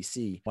 or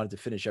NBC wanted to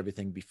finish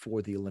everything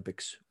before the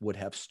Olympics would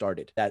have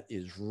started. That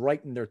is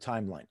right in their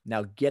timeline.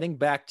 Now, getting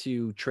back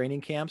to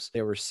training camps,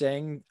 they were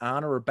saying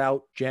on or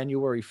about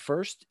January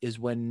 1st is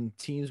when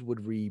teams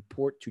would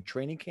report to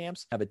training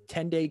camps, have a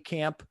 10-day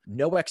camp,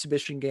 no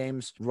exhibition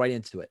games, right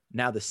into it.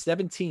 Now, the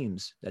 7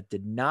 teams that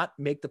did not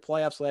make the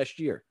playoffs last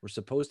year were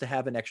supposed to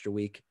have an extra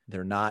week.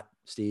 They're not.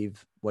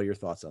 Steve, what are your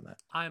thoughts on that?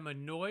 I'm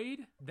annoyed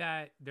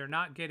that they're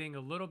not getting a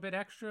little bit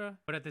extra,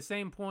 but at the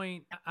same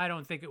point, I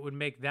don't think it would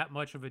make that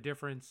much of a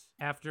difference.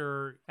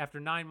 After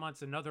 9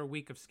 months, another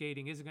week of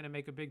skating isn't going to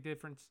make a big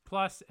difference.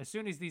 Plus, as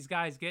soon as these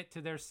guys get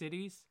to their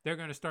cities, they're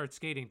going to start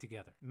skating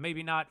together.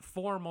 Maybe not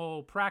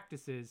formal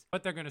practices,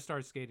 but they're going to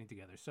start skating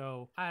together.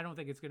 So I don't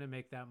think it's going to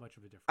make that much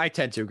of a difference. I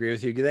tend to agree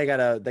with you. They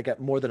got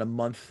more than a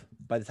month.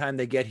 By the time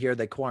they get here,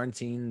 they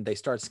quarantine, they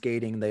start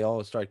skating, they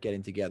all start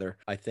getting together.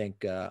 I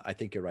think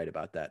you're right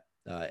about that.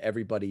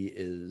 Everybody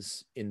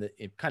is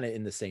kind of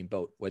in the same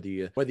boat. Whether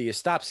you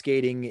stop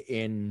skating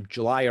in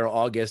July or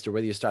August, or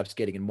whether you stop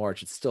skating in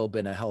March, it's still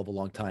been a hell of a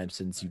long time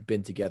since you've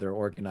been together,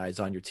 organized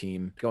on your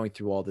team, going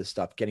through all this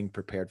stuff, getting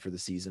prepared for the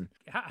season.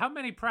 How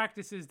many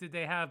practices did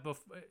they have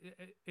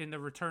in the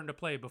return to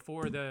play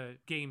before the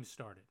games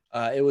started?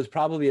 It was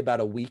probably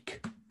about a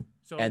week.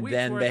 So and a week's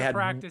then worth they of had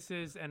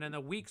practices, and then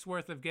a week's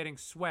worth of getting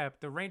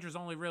swept. The Rangers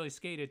only really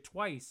skated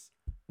twice.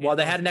 Well,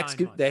 they had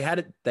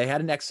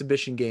an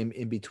exhibition game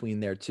in between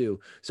there too.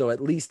 So at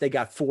least they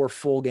got 4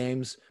 full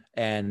games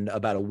and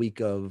about a week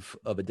of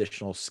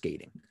additional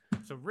skating.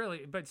 So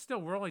really, but still,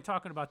 we're only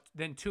talking about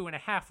then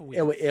 2.5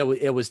 weeks.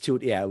 It was 2.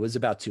 Yeah, it was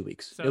about 2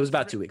 weeks. So it was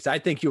about 2 weeks. I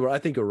think you're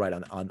right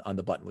on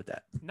the button with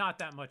that. Not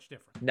that much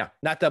different. No,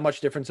 not that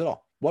much difference at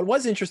all. What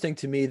was interesting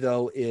to me,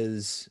 though,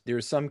 is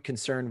there's some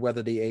concern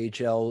whether the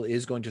AHL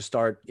is going to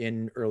start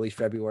in early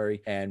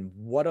February, and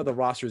what are the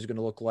rosters going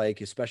to look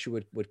like,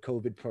 especially with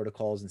COVID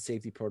protocols and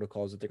safety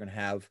protocols that they're going to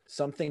have.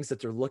 Some things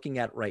that they're looking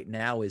at right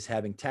now is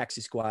having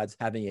taxi squads,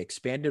 having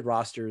expanded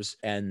rosters,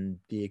 and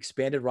the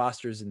expanded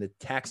rosters and the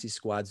taxi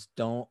squads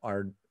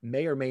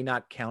may or may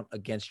not count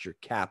against your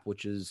cap,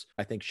 which is,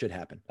 I think, should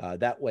happen.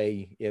 That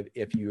way,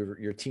 if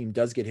your team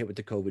does get hit with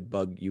the COVID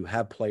bug, you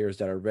have players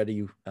that are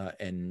ready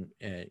and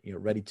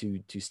ready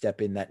to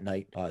step in that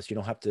night. So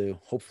you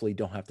hopefully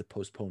don't have to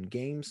postpone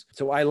games.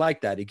 So I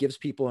like that. It gives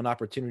people an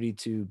opportunity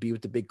to be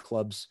with the big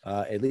clubs,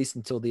 at least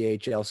until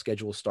the AHL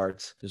schedule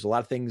starts. There's a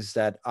lot of things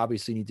that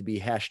obviously need to be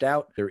hashed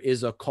out. There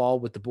is a call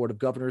with the Board of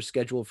Governors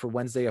scheduled for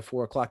Wednesday at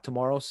 4:00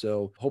 tomorrow.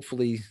 So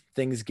hopefully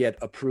things get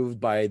approved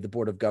by the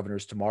Board of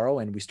Governors tomorrow,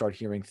 and we start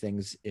hearing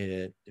things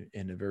in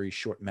a very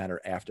short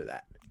manner after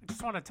that. I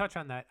just want to touch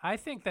on that. I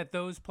think that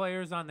those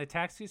players on the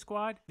taxi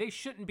squad, they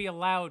shouldn't be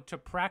allowed to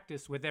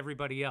practice with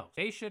everybody else.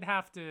 They should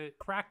have to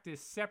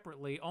practice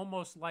separately,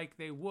 almost like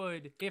they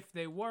would if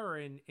they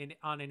were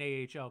on an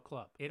AHL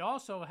club. It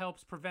also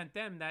helps prevent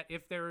them that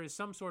if there is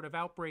some sort of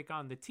outbreak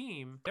on the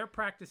team, they're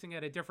practicing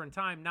at a different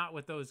time, not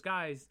with those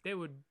guys. They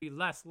would be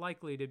less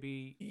likely to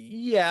be.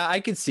 Yeah, I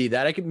could see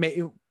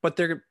that. But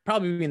they're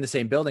probably in the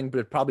same building,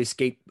 but probably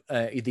skate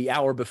the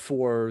hour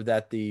before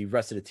that the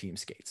rest of the team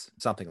skates,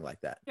 something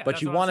like that. Yeah, but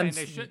that's you what I'm want them,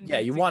 saying. They shouldn't yeah,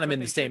 be you to- want them but in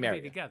they the same shouldn't be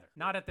area. together,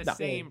 not at the No.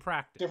 same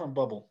practice. Different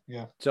bubble.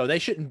 Yeah. So they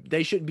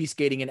shouldn't be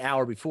skating an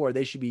hour before.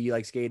 They should be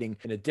like skating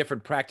in a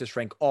different practice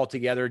rink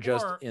altogether,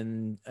 just Or-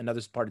 in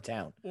another part of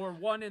town. Or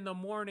one in the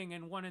morning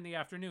and one in the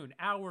afternoon,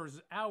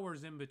 hours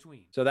in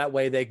between. So that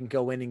way they can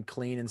go in and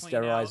clean and Clean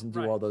sterilize out, and do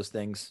right. all those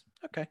things.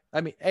 Okay. I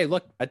mean, hey,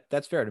 look,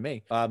 that's fair to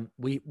me.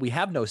 We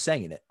have no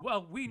saying in it.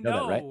 Well, we know that,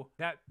 know right?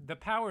 that the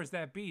powers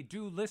that be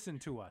do listen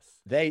to us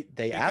They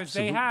because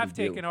absolutely they have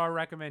do. taken our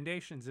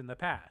recommendations in the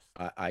past.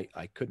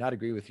 I could not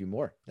agree with you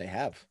more. They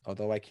have,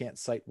 although I can't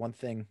cite one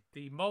thing.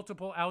 The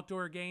multiple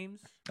outdoor games.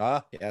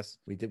 Yes,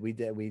 we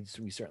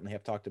certainly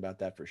have talked about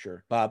that for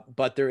sure.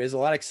 But there is a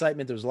lot of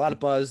excitement. There's a lot of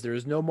buzz. There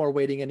is no more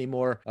waiting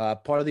anymore.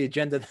 Part of the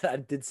agenda that I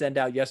did send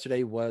out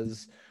yesterday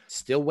was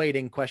still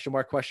waiting, question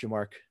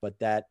mark. But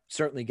that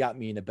certainly got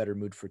me in a better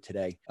mood for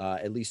today.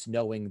 At least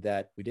knowing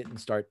that we didn't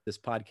start this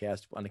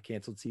podcast on a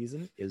canceled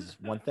season is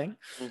one thing.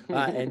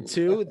 And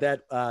two,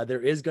 that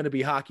there is going to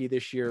be hockey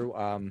this year.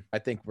 I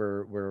think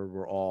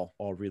we're all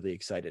really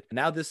excited.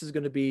 Now this is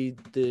going to be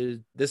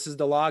the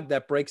log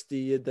that breaks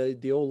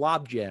the old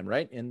lob jam,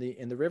 right? In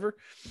the river.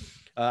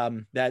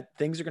 That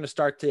things are going to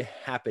start to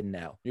happen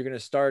now. You're going to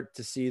start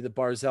to see the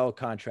Barzell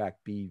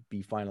contract be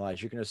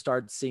finalized. You're going to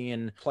start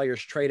seeing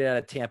players traded out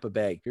of Tampa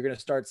Bay. You're going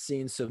to start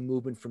seeing some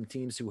movement from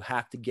teams who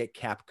have to get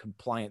cap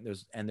compliant.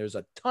 There's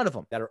a ton of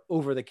them that are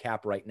over the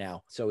cap right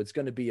now. So it's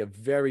going to be a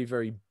very,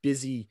 very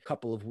busy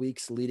couple of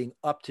weeks leading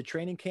up to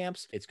training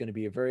camps. It's going to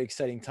be a very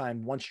exciting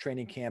time once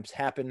training camps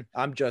happen.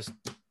 I'm just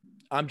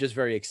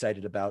very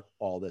excited about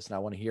all this, and I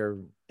want to hear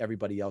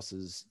everybody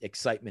else's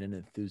excitement and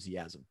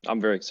enthusiasm.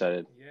 I'm very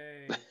excited.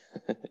 Yay.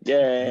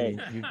 Yay.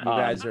 You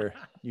guys are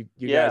you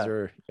Yeah.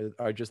 guys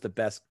are just the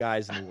best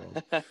guys in the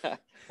world.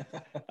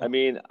 I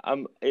mean,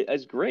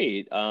 it's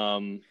great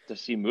to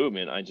see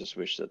movement. I just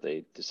wish that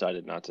they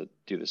decided not to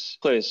play this,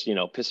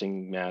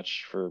 pissing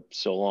match for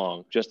so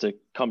long, just to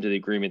come to the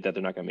agreement that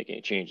they're not going to make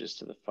any changes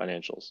to the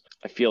financials.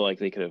 I feel like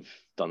they could have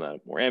done that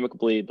more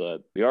amicably,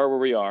 but we are where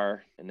we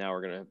are, and now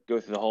we're going to go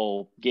through the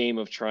whole game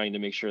of trying to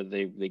make sure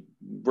they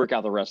work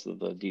out the rest of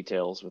the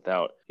details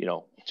without,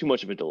 too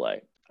much of a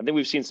delay. I think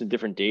we've seen some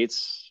different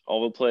dates all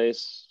over the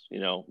place,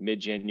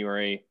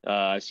 mid-January.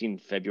 I've seen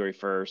February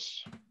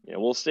 1st.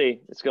 We'll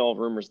see. It's all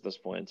rumors at this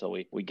point until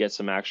we get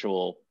some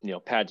actual,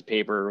 pad to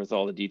paper with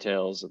all the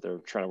details that they're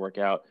trying to work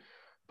out.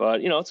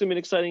 But, it's going to be an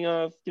exciting,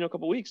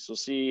 couple of weeks. We'll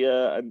see.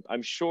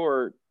 I'm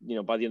sure,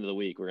 by the end of the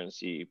week, we're going to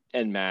see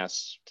en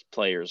masse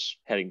players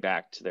heading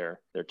back to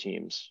their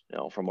teams,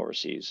 from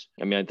overseas.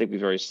 I mean, I think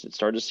we've already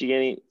started to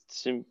see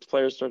some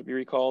players start to be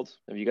recalled.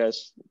 Have you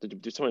guys,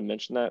 did someone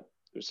mention that?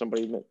 Was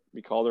somebody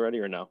recalled already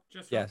or no?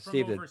 Just Yeah, from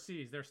Steve did.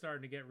 overseas, they're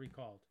starting to get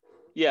recalled.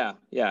 Yeah.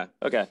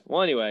 Okay.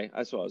 Well, anyway,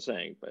 that's what I was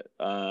saying. But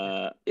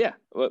yeah.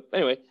 Well,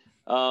 anyway.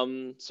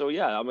 So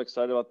yeah, I'm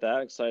excited about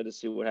that. Excited to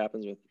see what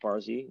happens with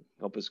Barzy.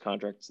 Hope his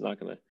contract's not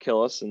going to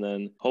kill us, and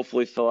then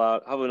hopefully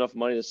have enough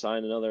money to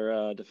sign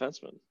another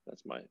defenseman.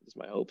 That's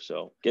my hope.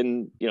 So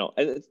getting, I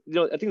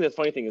think the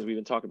funny thing is we've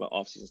been talking about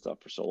offseason stuff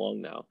for so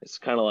long now. It's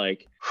kind of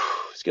like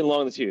it's getting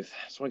long in the tooth.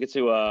 I just want to get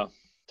to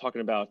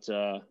talking about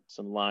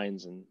some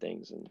lines and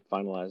things and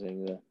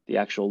finalizing the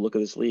actual look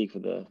of this league for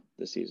the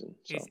season.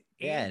 So.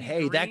 Yeah, and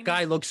Andy hey, that Green-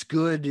 guy looks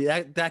good.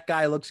 That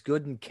guy looks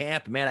good in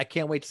camp, man. I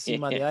can't wait to see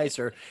him on the ice.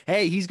 Or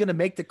hey, he's gonna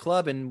make the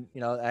club, and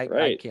I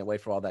Right. can't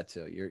wait for all that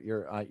too.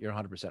 You're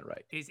 100%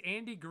 right. Is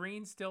Andy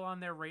Green still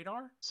on their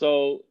radar?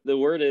 So the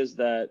word is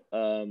that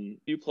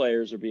few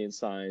players are being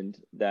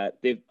signed that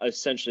they've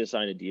essentially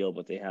signed a deal,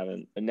 but they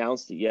haven't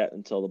announced it yet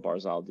until the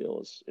Barzal deal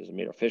is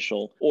made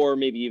official, or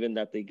maybe even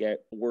that they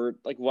get word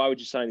like, why would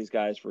you sign these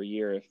guys for a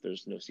year if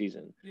there's no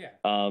season? Yeah.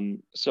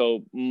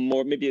 So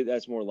maybe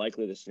that's more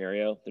likely the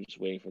scenario. They're just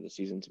waiting for the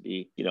season to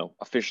be,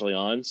 officially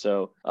on.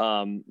 So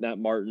Matt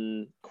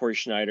Martin, Corey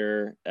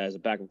Schneider as a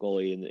backup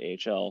goalie in the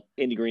AHL,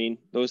 Andy Green,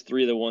 those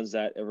three are the ones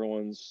that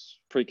everyone's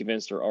pretty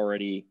convinced are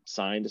already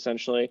signed.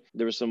 Essentially,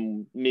 there was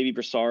some maybe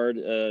Brassard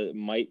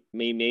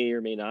may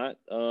or may not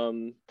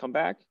come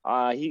back.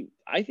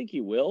 I think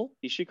he will.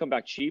 He should come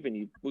back cheap, and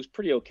he was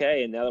pretty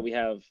okay. And now that we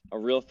have a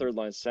real third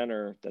line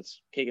center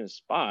that's taking a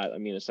spot, I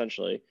mean,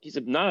 essentially, he's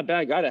not a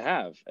bad guy to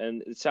have.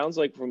 And it sounds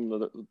like from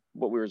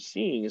what we were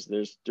seeing is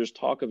there's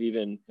talk of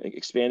even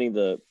expanding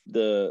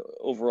the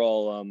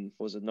overall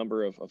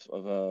number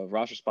of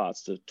roster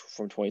spots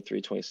from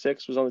 23,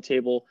 26 was on the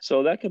table.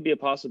 So that could be a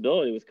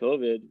possibility with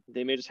COVID.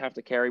 They may just have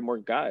to carry more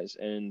guys,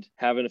 and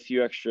having a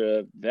few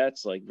extra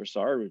vets like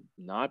Brassard would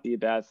not be a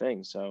bad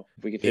thing. So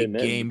if we could fit Big him in,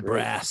 it'd be game great.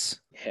 brass.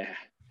 Yeah.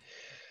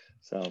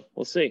 So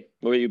we'll see.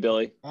 What about you,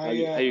 Billy? How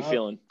you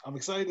feeling? I'm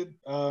excited.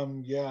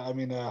 Yeah, I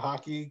mean,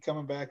 hockey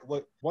coming back.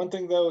 Look, one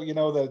thing though,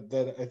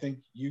 that I think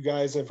you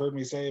guys have heard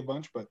me say a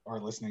bunch, but our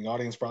listening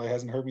audience probably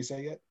hasn't heard me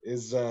say yet,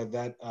 is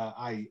that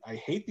I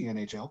hate the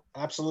NHL.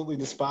 Absolutely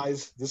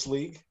despise this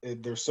league.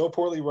 They're so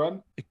poorly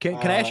run. Can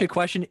I ask you a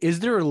question? Is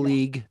there a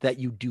league that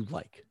you do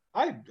like?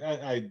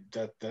 That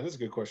is a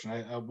good question.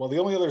 Well, the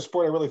only other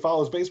sport I really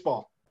follow is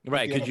baseball.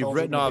 Right, The because you've NFL's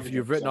written gonna off make a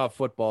difference.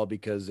 football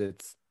because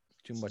it's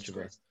too It's much of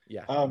a disgrace.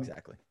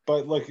 exactly.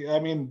 But look, I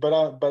mean, but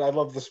I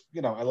love this.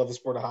 I love the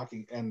sport of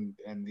hockey, and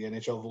the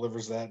NHL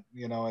delivers that.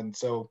 And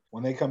so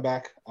when they come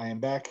back, I am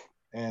back.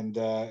 And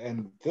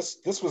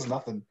this was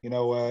nothing. In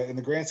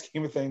the grand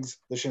scheme of things,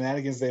 the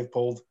shenanigans they've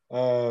pulled,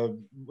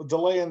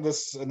 delaying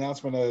this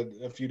announcement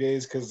a few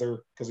days because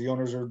the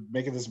owners are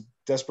making this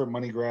desperate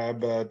money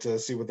grab to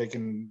see what they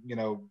can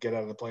get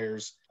out of the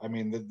players. I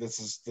mean, this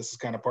is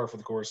kind of par for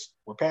the course.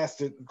 We're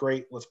past it.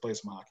 Great. Let's play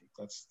some hockey.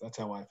 That's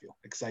how I feel.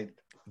 Excited.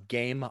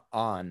 Game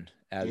on,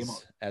 Game on.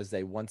 as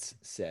they once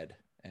said.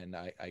 And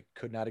I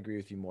could not agree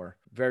with you more.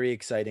 Very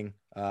exciting.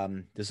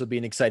 This will be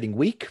an exciting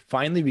week.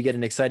 Finally, we get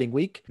an exciting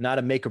week, not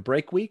a make or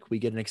break week. We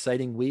get an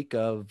exciting week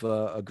of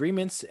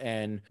agreements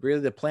and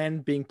really the plan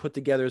being put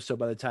together. So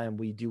by the time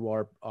we do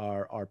our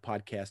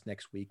podcast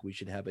next week, we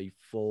should have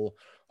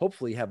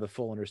hopefully have a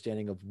full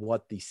understanding of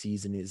what the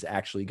season is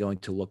actually going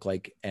to look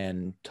like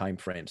and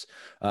timeframes.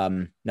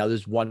 Now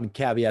there's one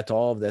caveat to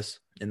all of this,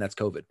 and that's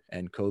COVID.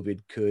 And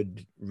COVID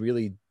could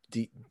really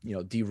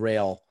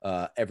derail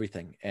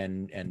everything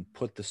and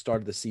put the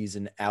start of the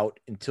season out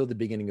until the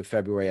beginning of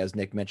February, as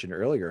Nick mentioned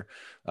earlier,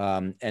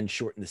 and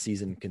shorten the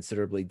season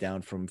considerably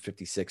down from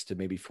 56 to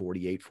maybe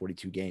 48,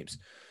 42 games.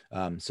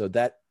 So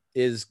that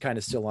is kind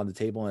of still on the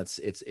table, and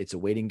it's a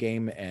waiting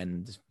game.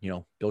 And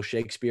Bill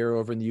Shakespeare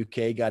over in the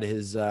UK got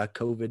his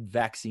COVID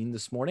vaccine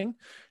this morning,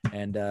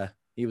 and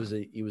he was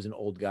an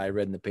old guy. I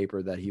read in the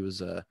paper that he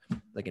was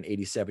like an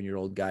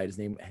 87-year-old guy. His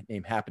name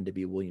happened to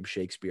be William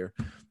Shakespeare,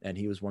 and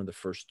he was one of the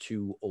first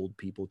 2 old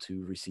people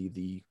to receive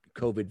the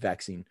COVID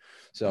vaccine.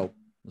 So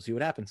we'll see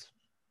what happens.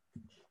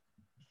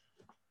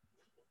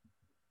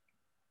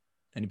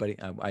 Anybody?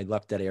 I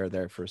left dead air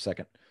there for a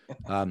second.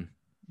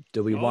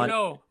 Do we want?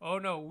 Oh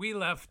no, we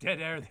left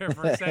dead air there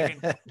for a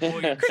second.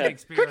 William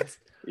Shakespeare.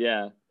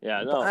 Yeah.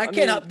 No, I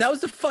can't. That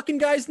was the fucking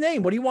guy's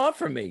name. What do you want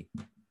from me?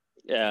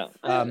 Yeah.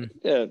 Yeah,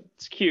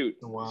 it's cute.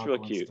 It's real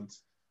cute.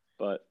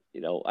 But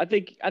I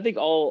think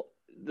all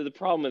the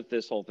problem with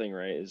this whole thing,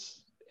 right,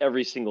 is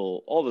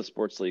all the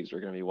sports leagues are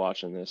going to be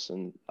watching this,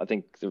 and I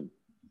think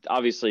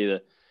obviously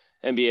the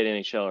NBA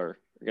and NHL are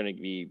going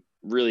to be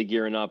really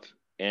gearing up,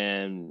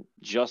 and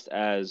just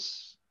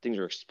as things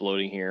are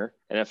exploding here,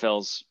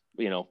 NFL's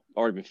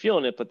already been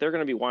feeling it, but they're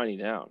going to be winding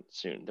down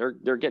soon.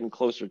 They're getting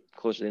closer to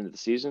the end of the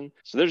season,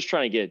 so they're just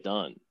trying to get it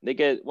done.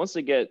 Once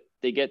they get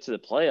to the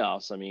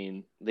playoffs, I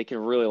mean, they can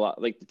really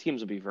the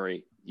teams will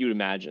be you'd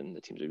imagine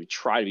the teams would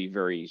try to be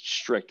very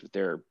strict with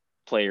their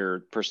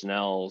player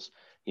personnels,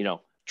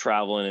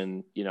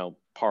 traveling and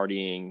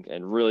partying,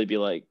 and really be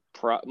like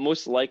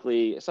most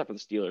likely, except for the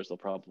Steelers, they'll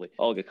probably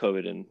all get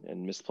COVID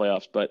and miss the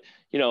playoffs. But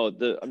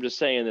I'm just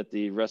saying that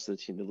the rest of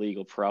the league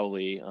will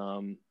probably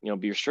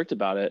be strict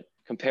about it,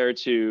 compared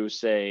to,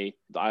 say,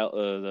 the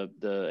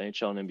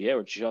NHL and NBA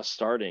are just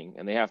starting,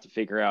 and they have to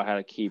figure out how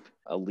to keep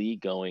a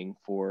league going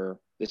for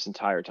this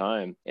entire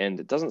time. And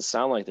it doesn't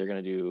sound like they're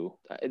going to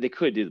they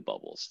could do the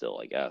bubble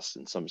still, I guess,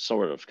 in some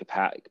sort of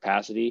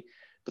capacity.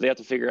 But they have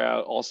to figure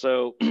out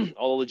also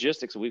all the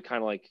logistics that we've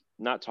kind of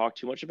not talked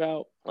too much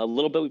about. A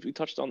little bit we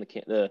touched on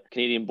the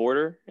Canadian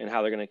border and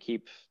how they're going to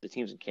keep the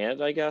teams in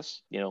Canada, I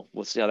guess.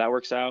 We'll see how that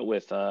works out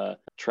with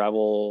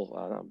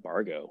travel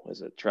embargo.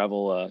 Is it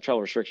travel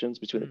restrictions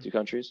between the 2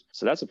 countries?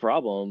 So that's a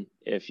problem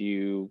if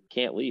you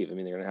can't leave. I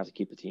mean, they're going to have to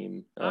keep the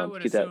team. I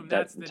would keep assume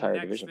that's that the entire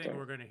next division thing there.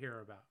 we're going to hear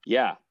about.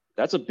 Yeah.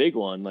 That's a big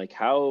one.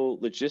 How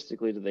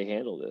logistically do they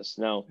handle this?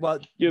 Now, well,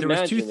 there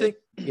was 2 things.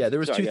 Yeah, there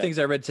was Sorry, 2 things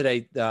I read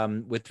today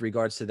with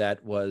regards to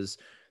that. Was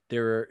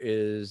there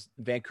is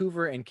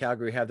Vancouver and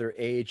Calgary have their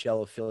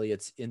AHL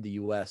affiliates in the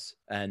U.S.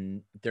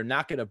 and they're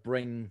not going to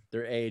bring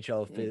their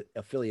AHL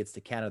affiliates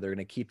to Canada. They're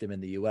going to keep them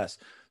in the U.S.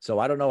 So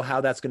I don't know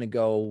how that's going to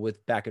go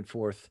with back and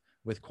forth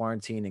with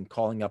quarantine and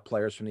calling up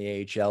players from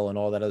the AHL and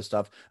all that other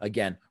stuff.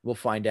 Again, we'll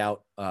find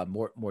out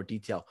more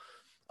detail.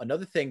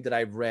 Another thing that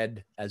I've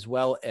read as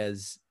well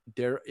as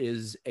there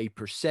is a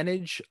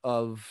percentage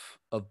of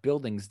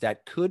buildings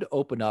that could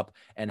open up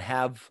and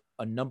have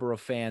a number of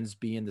fans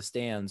be in the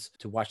stands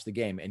to watch the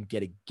game and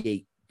get a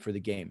gate for the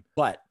game.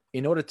 But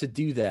in order to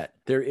do that,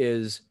 there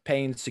is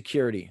paying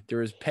security,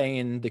 there is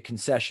paying the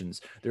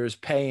concessions, there is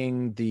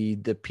paying the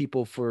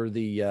people for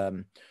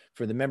the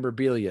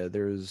memorabilia,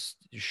 there's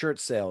shirt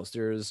sales,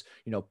 there's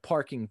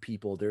parking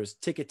people, there's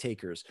ticket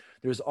takers,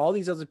 there's all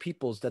these other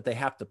peoples that they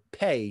have to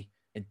pay.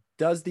 And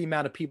does the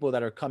amount of people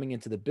that are coming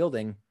into the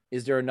building,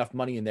 is there enough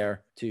money in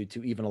there to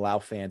even allow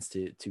fans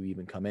to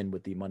even come in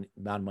with the amount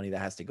of money that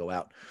has to go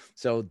out?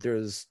 So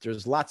there's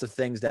lots of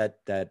things that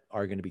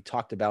are going to be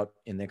talked about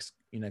in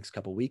next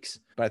couple of weeks.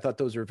 But I thought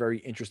those are very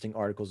interesting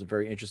articles and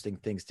very interesting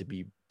things to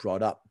be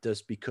brought up.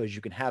 Just because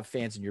you can have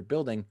fans in your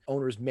building,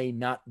 owners may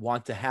not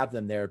want to have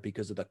them there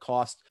because of the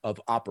cost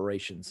of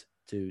operations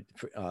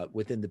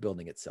within the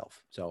building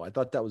itself. So I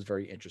thought that was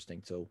very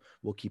interesting. So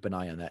we'll keep an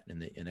eye on that in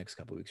the next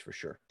couple of weeks for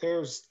sure.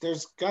 There's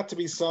got to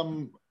be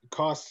some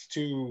cost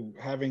to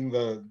having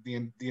the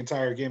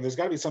entire game. There's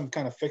got to be some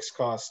kind of fixed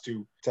cost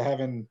to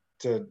having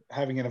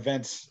an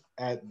event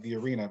at the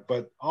arena.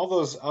 But all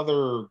those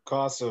other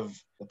costs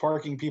of the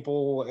parking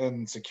people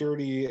and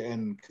security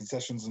and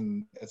concessions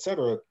and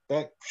etc.,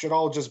 that should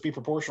all just be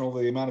proportional to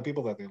the amount of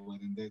people that they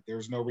let in.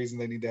 There's no reason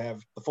they need to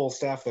have the full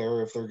staff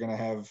there if they're going to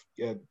have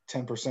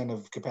 10%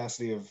 of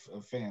capacity of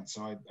fans.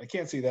 So I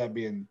can't see that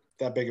being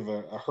that big of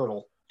a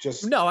hurdle.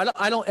 Just No,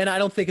 I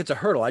don't think it's a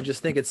hurdle. I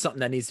just think it's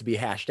something that needs to be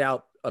hashed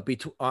out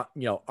between,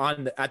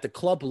 at the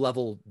club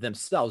level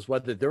themselves,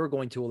 whether they're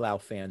going to allow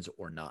fans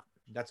or not.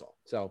 That's all.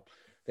 So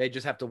they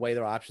just have to weigh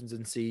their options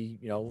and see,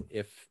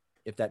 if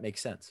that makes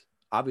sense.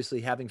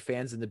 Obviously, having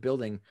fans in the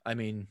building, I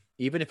mean,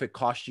 even if it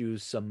costs you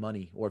some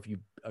money or if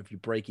you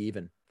break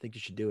even, I think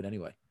you should do it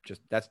anyway.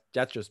 Just that's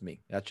just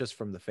me. That's just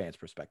from the fans'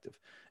 perspective.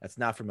 That's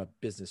not from a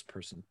business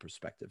person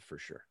perspective for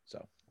sure.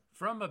 So.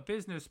 From a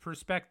business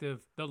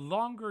perspective, the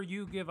longer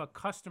you give a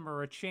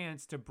customer a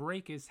chance to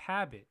break his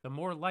habit, the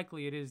more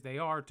likely it is they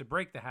are to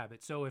break the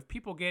habit. So if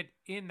people get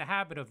in the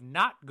habit of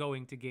not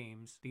going to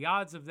games, the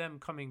odds of them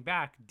coming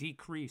back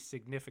decrease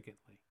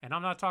significantly. And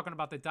I'm not talking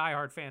about the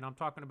diehard fan. I'm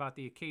talking about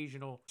the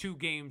occasional 2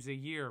 games a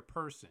year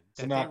person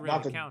that they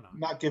really count on.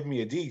 Not give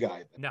me a D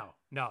guy. Then.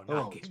 No,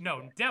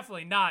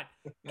 definitely not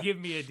give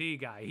me a D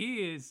guy.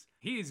 He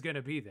is going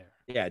to be there.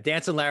 Yeah,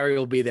 Dancing Larry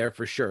will be there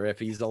for sure if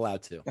he's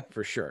allowed to,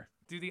 for sure.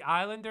 Do the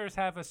Islanders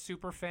have a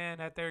super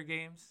fan at their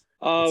games?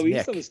 Oh, we used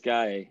Nick. to have this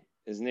guy.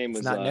 His name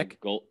was not Nick?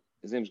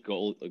 His name's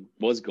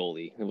was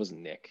Goldie. It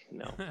wasn't Nick.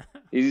 No,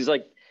 he's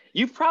like,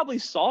 you probably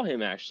saw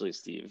him actually,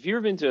 Steve. If you've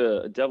ever been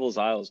to a Devil's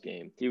Isles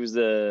game, he was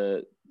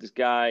this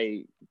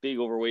guy, big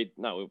overweight,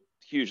 not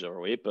huge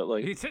overweight, but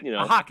like He's a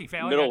hockey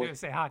fan. All you gotta do is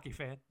say hockey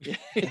fan.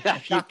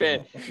 Hockey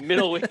fan,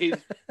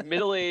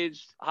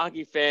 middle-aged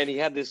hockey fan. He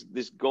had this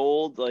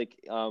gold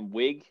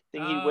wig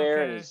thing he'd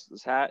wear and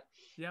his hat.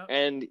 Yep.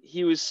 And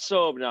he was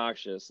so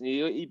obnoxious. And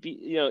he'd be,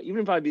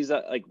 even if I'd be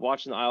like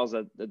watching the Isles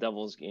at the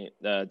Devils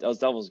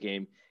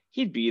game,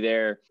 he'd be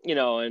there,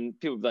 and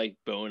people would like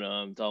bone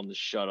him, tell him to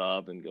shut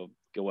up and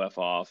go F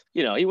off.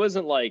 He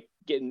wasn't like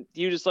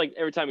he was just like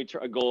every time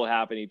a goal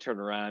happened, he'd turn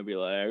around and be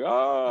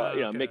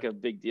like, make a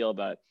big deal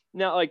about it.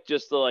 Not like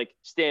just to like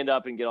stand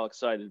up and get all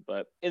excited,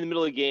 but in the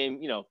middle of the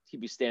game,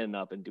 he'd be standing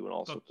up and doing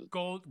all sorts of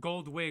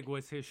gold wig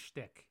was his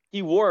shtick.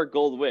 He wore a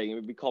gold wig.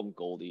 We called him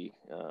Goldie,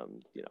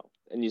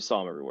 and you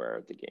saw him everywhere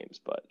at the games.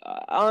 But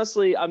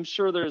honestly, I'm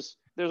sure there's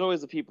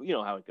always the people. You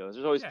know how it goes.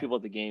 There's always people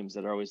at the games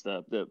that are always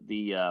the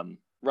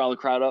rile the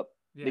crowd up.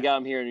 Yeah. They got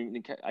him here,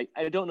 and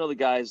I don't know the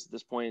guys at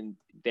this point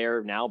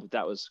there now, but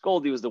that was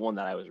Goldie was the one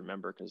that I always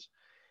remember because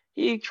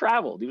he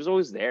traveled. He was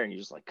always there, and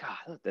you're just like, God,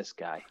 look at this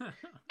guy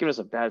giving us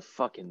a bad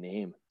fucking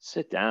name.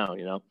 Sit down,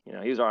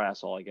 he was our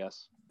asshole, I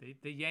guess.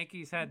 The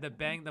Yankees had the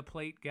bang the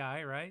plate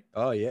guy, right?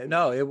 Oh yeah,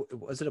 no,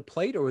 was it a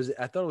plate or was it?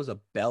 I thought it was a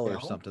bell or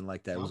something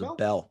like that. It was a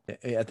bell.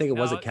 I think it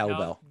was a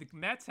cowbell. The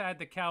Mets had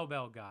the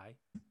cowbell guy.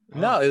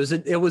 No, it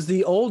was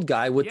the old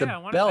guy with the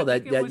bell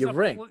that you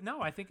ring.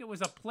 No, I think it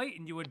was a plate,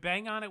 and you would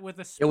bang on it with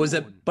a spoon.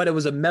 It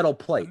was a metal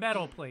plate. A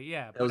metal plate,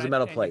 yeah. It was a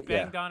metal plate. You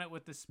banged on it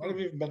with the spoon. Might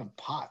have even been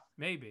a pot.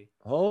 Maybe.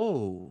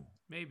 Oh.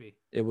 Maybe.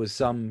 It was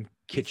some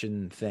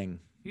kitchen thing.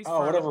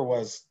 Whatever it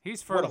was.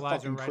 He's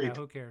fertilizer right now.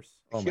 Who cares?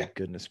 Oh my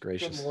goodness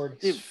gracious! Good Lord.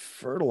 He's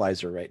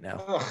fertilizer right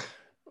now.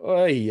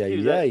 Ugh,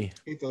 Ay.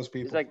 hate those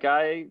people. Is that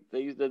guy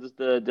that used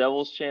the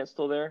Devil's chant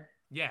still there?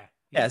 Yeah.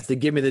 Yeah, it's the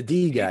give me the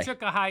D guy. He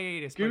took a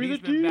hiatus, but he's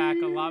been back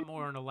a lot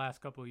more in the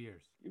last couple of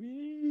years.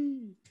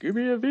 Give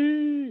me a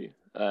V.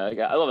 I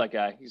love that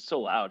guy. He's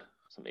so loud.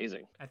 It's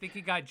amazing. I think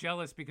he got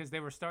jealous because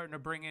they were starting to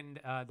bring in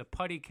the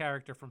putty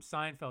character from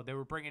Seinfeld. They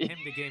were bringing him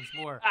to games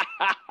more.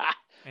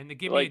 And the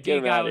give me a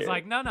D guy was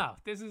like, no,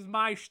 this is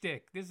my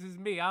shtick. This is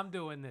me. I'm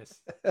doing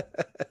this.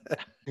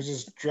 He's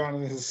just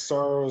drowning his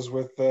sorrows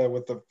with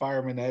the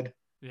fireman Ed.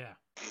 Yeah.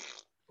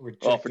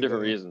 Well, for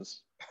different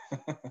reasons.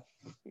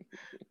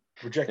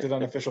 Rejected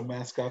unofficial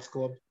mascots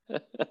club.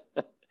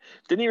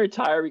 Didn't he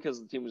retire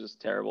because the team was just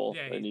terrible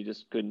Yeah, and he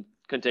just couldn't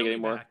take it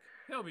anymore? Back.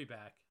 He'll be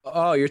back.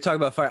 Oh, you're talking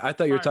about fire. I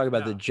thought you were talking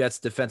about the no. Jets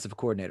defensive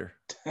coordinator.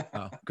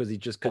 Oh, because he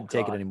just couldn't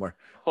take it anymore.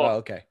 Oh,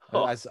 okay.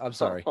 I'm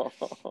sorry.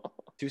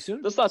 Too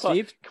soon? Let's not talk.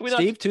 Steve?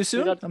 Steve, too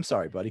soon? I'm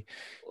sorry, buddy.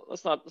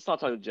 Let's not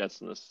talk to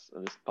Jets in this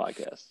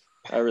podcast.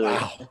 I really.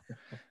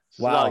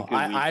 Wow.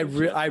 I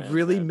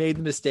really made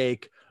the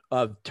mistake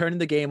of turning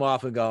the game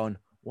off and going,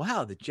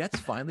 wow, the Jets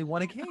finally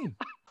won a game.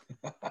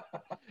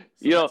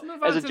 Let's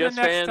move on as a to Jets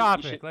the next fan,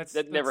 topic.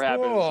 that never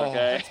happens.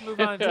 Okay. Let's move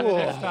on to the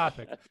next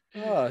topic.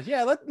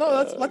 Yeah,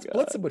 let's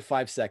blitz them with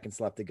 5 seconds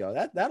left to go.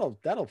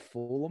 That'll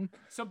fool them.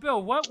 So,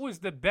 Bill, what was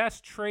the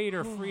best trade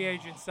or free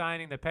agent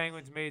signing the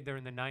Penguins made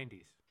during the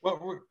 90s?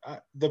 Well,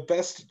 the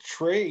best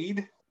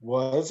trade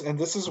was, and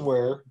this is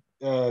where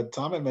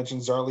Tom had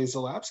mentioned Zarley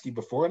Zalapsky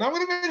before, and I'm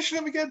going to mention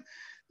him again.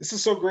 This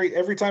is so great.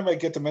 Every time I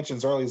get to mention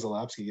Zarley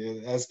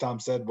Zalapsky, as Tom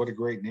said, what a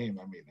great name.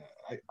 I mean,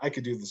 I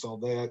could do this all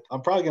day.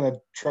 I'm probably going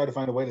to try to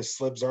find a way to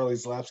slip Zarley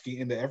Zalapsky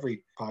into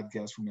every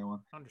podcast from now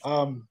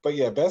on. But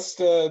yeah, best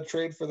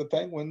trade for the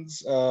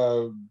Penguins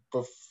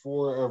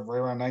before right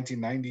around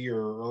 1990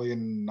 or early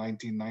in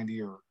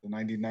 1990 or the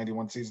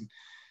 1991 season.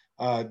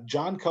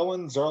 John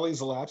Cullen, Zarley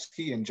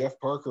Zalapski, and Jeff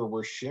Parker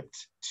were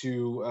shipped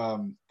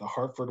to the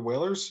Hartford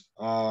Whalers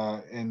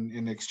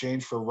in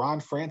exchange for Ron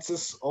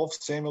Francis, Ulf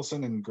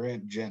Samuelson, and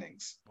Grant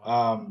Jennings.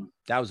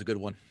 That was a good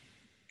one.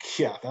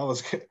 Yeah, that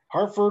was good.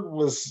 Hartford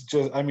was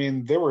just, I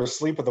mean, they were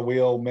asleep at the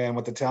wheel, man,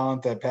 with the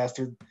talent that passed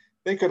through.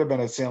 They could have been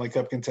a Stanley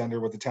Cup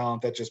contender with the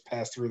talent that just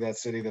passed through that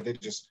city that they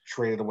just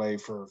traded away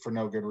for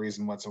no good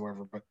reason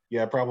whatsoever. But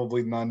yeah,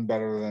 probably none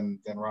better than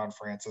Ron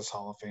Francis,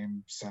 Hall of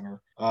Fame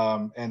center.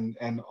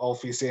 And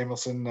Ulfie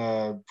Samuelson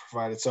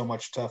provided so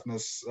much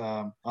toughness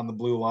on the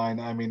blue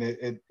line. I mean,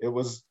 it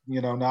was,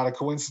 you know, not a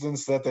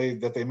coincidence that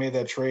they made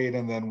that trade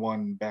and then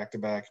won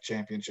back-to-back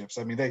championships.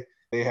 I mean,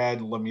 they had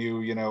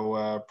Lemieux, you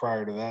know,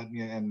 prior to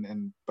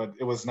that, but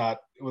it was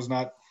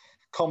not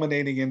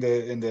culminating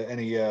into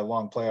any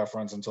long playoff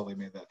runs until they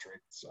made that trade.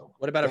 So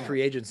what about a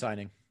free agent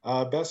signing?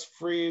 Best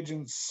free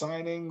agent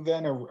signing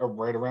then,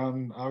 right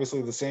around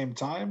obviously the same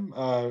time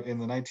in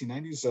the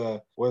 1990s,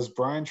 was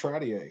Brian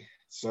Trottier.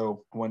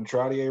 So when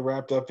Trottier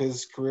wrapped up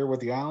his career with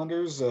the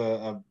Islanders,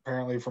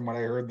 apparently from what I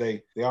heard,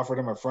 they offered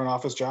him a front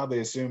office job. They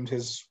assumed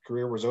his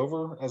career was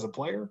over as a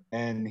player,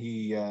 and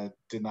he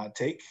did not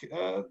take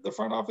the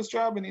front office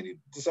job, and he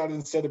decided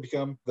instead to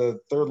become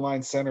the third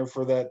line center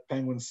for that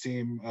Penguins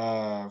team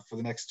for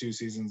the next 2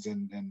 seasons,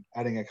 and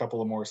adding a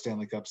couple of more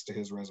Stanley Cups to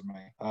his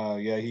resume.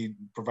 He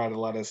provided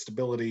a lot of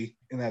stability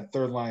in that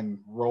third line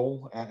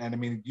role, and I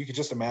mean, you could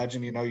just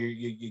imagine, you know,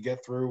 you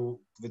get through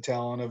the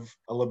talent of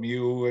a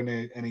Lemieux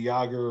and a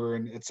Yager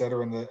and et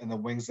cetera, and the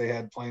wings they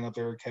had playing up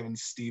there, Kevin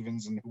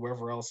Stevens and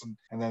whoever else,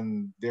 and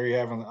then there you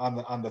have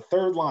on the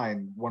third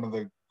line one of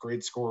the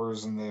great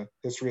scorers in the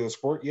history of the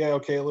sport. Yeah,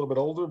 okay, a little bit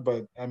older,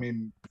 but I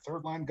mean,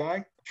 third line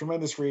guy,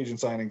 tremendous free agent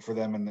signing for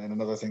them, and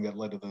another thing that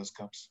led to those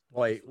cups.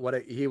 Boy,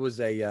 he was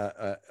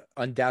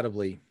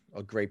undoubtedly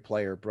a great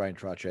player, Brian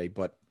Trottier,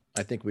 but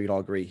I think we'd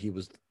all agree he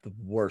was the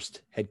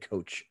worst head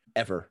coach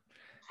ever.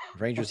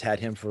 Rangers had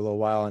him for a little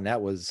while, and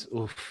that was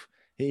oof.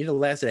 He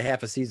lasted a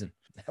half a season.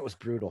 That was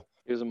brutal.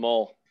 He was a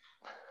mole.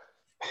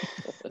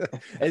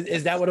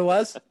 Is that what it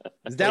was?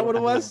 Is that what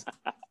it was?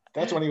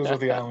 That's when he was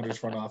with the Islanders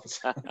front office.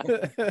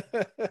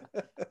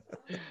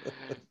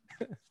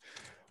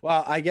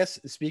 Well, I guess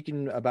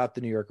speaking about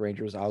the New York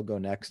Rangers, I'll go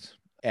next.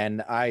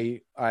 And I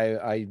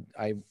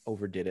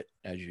overdid it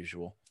as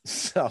usual.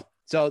 So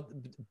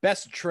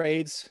best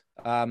trades.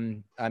 I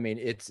mean,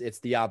 it's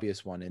the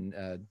obvious one.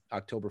 In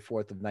October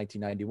 4th of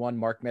 1991,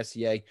 Mark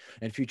Messier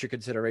and future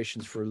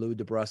considerations for Lou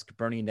DeBrusque,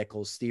 Bernie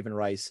Nichols, Stephen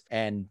Rice,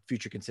 and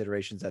future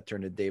considerations that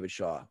turned to David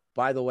Shaw.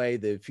 By the way,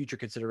 the future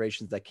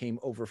considerations that came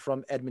over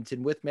from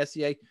Edmonton with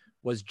Messier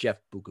was Jeff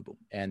Beukeboom.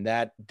 And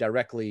that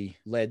directly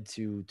led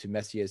to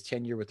Messier's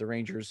tenure with the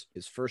Rangers,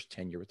 his first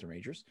tenure with the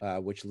Rangers,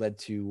 which led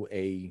to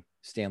a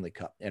Stanley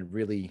Cup and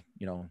really,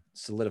 you know,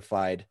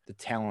 solidified the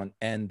talent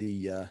and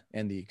the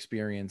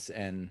experience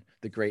and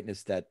the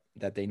greatness that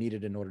they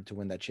needed in order to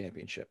win that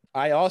championship.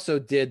 I also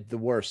did the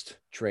worst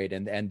trade,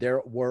 and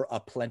there were a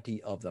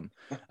plenty of them.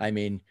 I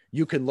mean,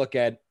 you can look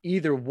at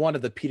either one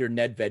of the Peter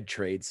Nedved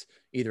trades,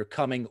 either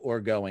coming or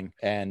going,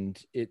 and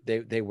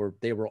they were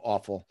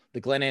awful. The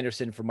Glenn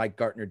Anderson for Mike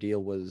Gartner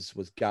deal was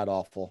god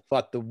awful,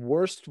 but the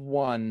worst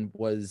one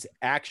was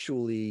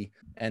actually,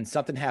 and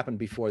something happened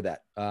before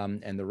that.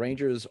 And the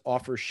Rangers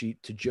offer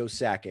sheet to Joe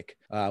Sakic.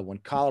 When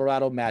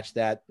Colorado matched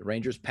that, the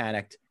Rangers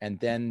panicked, and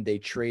then they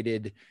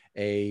traded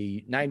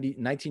a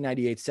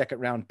 1998 second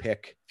round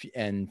pick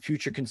and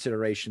future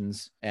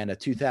considerations and a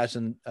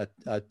 2000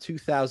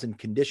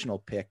 conditional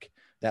pick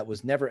that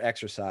was never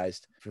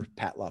exercised for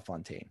Pat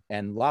LaFontaine.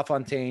 And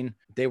LaFontaine,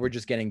 they were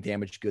just getting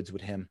damaged goods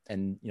with him.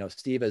 And, you know,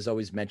 Steve has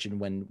always mentioned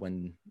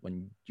when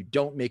you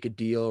don't make a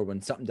deal or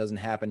when something doesn't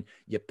happen,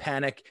 you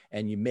panic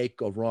and you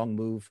make a wrong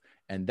move.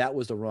 And that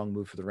was the wrong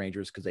move for the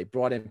Rangers because they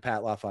brought in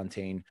Pat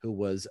LaFontaine, who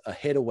was a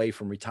hit away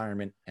from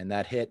retirement. And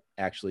that hit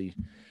actually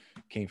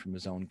came from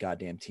his own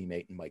goddamn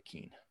teammate in Mike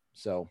Keane.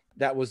 So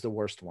that was the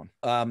worst one.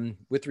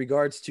 With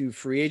regards to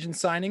free agent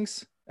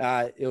signings,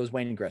 it was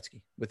Wayne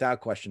Gretzky,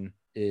 without question.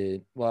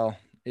 It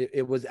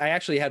was, I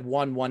actually had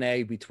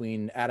 1A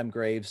between Adam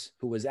Graves,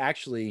 who was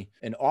actually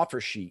an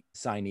offer sheet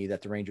signee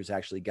that the Rangers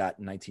actually got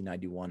in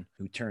 1991,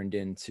 who turned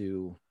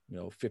into,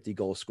 50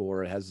 goal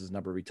scorer, has his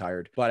number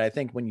retired. But I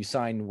think when you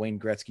sign Wayne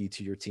Gretzky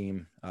to your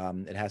team,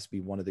 it has to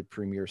be one of the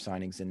premier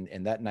signings.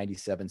 And that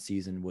 97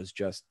 season was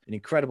just an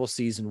incredible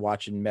season,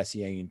 watching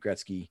Messier and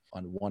Gretzky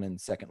on one and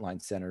second line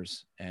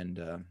centers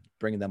and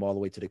bringing them all the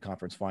way to the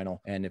conference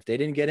final. And if they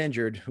didn't get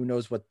injured, who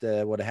knows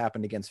what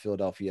happened against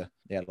Philadelphia.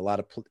 They had a lot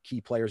of key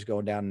players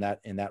going down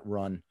in that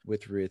run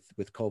with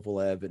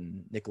Kovalev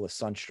and Nicholas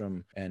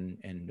Sundstrom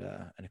and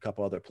a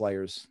couple other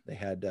players. They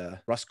had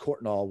Russ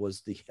Courtnall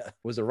was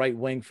the right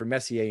wing for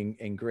Messier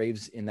and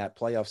Graves in that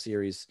playoff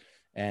series.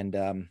 And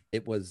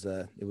it was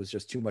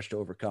just too much to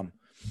overcome.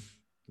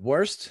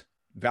 Worst,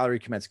 Valerie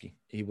Kamensky.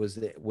 He was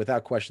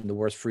without question the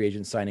worst free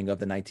agent signing of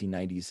the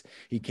 1990s.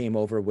 He came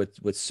over with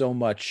so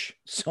much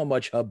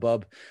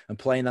hubbub and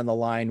playing on the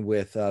line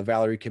with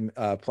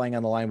playing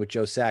on the line with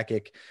Joe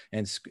Sakic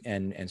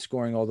and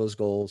scoring all those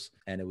goals.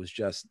 And it was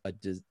just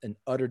an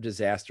utter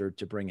disaster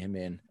to bring him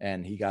in.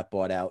 And he got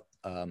bought out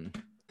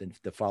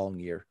the following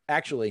year.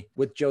 Actually,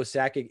 with Joe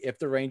Sakic, if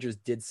the Rangers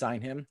did sign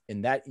him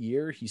in that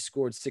year, he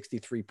scored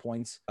 63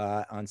 points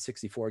on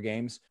 64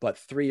 games. But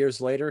 3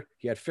 years later,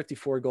 he had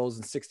 54 goals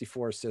and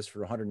 64 assists for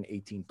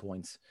 118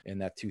 points in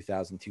that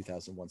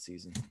 2000-2001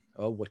 season.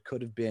 Oh, what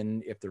could have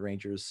been if the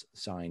Rangers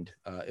signed,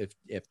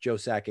 if Joe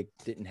Sakic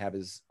didn't have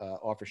his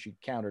offer sheet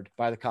countered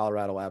by the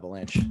Colorado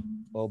Avalanche.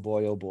 Oh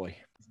boy, oh boy.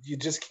 You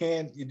just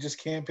can't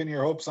pin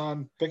your hopes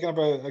on picking up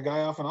a guy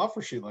off an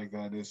offer sheet like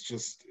that. It's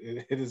just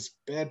it is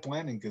bad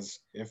planning,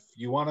 because if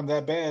you want him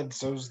that bad,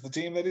 so's the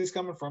team that he's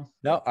coming from.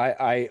 No,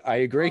 I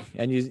agree.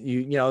 And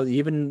you know,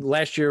 even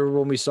last year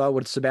when we saw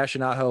with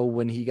Sebastian Aho,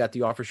 when he got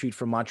the offer sheet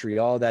from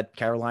Montreal, that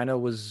Carolina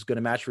was going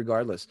to match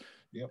regardless.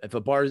 Yep.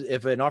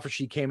 If an offer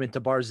sheet came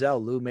into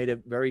Barzell, Lou made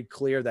it very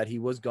clear that he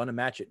was going to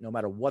match it no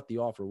matter what the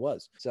offer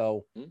was.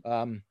 So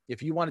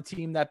if you want a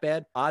team that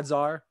bad, odds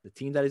are the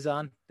team that he's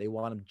on, they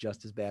want him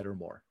just as bad or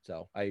more.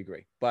 So I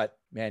agree. But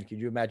man, could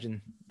you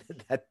imagine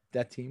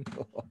that team?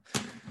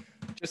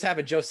 Just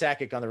having Joe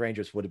Sakic on the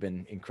Rangers would have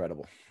been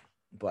incredible,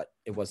 but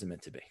it wasn't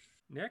meant to be.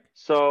 Nick?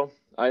 So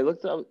I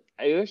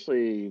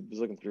actually was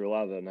looking through a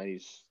lot of the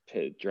 90s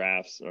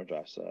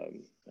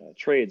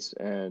trades,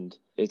 and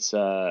it's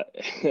because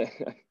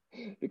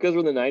we're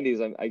in the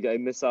 90s, I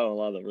miss out on a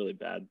lot of the really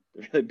bad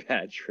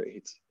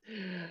trades.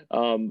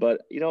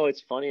 But you know,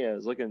 it's funny, I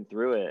was looking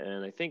through it,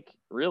 and I think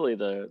really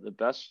the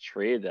best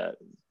trade that,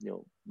 you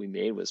know, we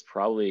made was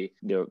probably,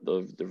 you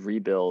know, the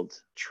rebuild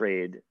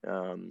trade,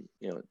 you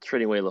know,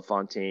 trading away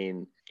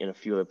LaFontaine and a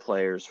few other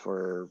players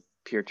for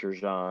Pierre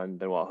Turgeon,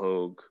 Benoit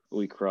Hogue,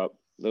 Louis Krupp.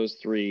 Those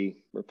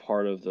three were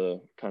part of the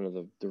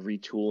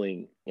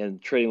retooling,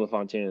 and trading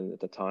LaFontaine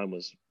at the time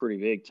was pretty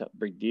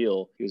big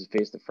deal. He was the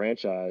face of the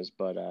franchise,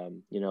 but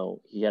you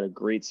know, he had a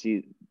great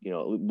season, you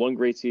know, one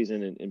great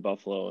season in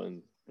Buffalo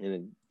and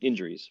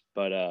injuries,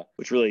 but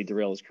which really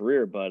derailed his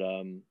career. But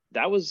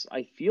that was,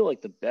 I feel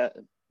like,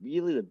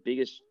 really the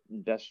biggest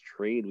and best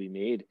trade we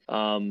made.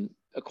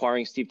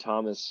 Acquiring Steve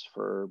Thomas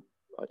for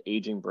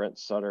aging Brent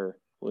Sutter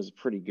was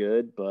pretty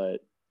good, but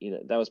you know,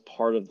 that was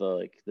part of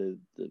the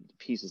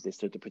pieces they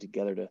started to put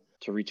together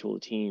to retool the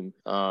team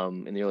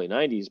in the early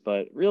 90s.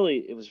 But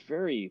really, there's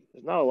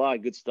not a lot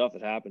of good stuff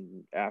that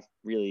happened after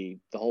really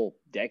the whole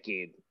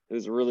decade. It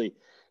was really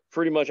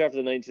pretty much after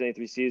the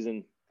 1993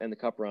 season and the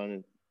Cup run,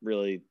 it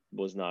really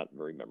was not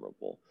very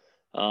memorable.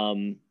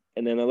 And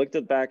then I looked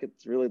back at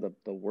really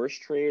the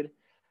worst trade.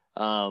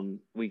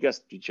 We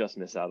just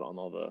missed out on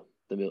all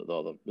the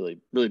really,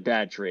 really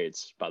bad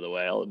trades, by the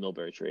way. All the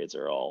Milbury trades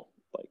are all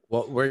like,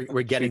 well,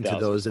 we're getting to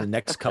those in the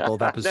next couple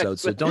of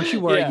episodes, so don't you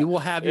worry. Yeah. You will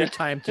have your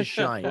time to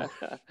shine.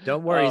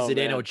 Don't worry,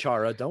 Zdeno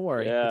Chara. Don't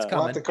worry, it's coming.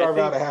 We'll have to carve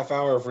out a half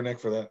hour for Nick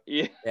for that.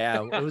 Yeah.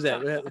 What was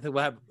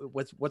that?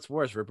 What's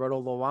worse,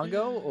 Roberto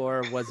Luongo,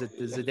 or was it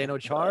Zdeno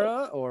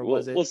Chara, or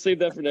was it? We'll save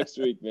that for next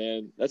week,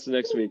 man. That's the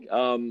next week.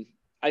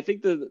 I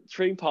think the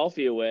trading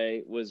Palffy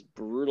away was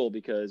brutal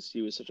because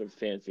he was such a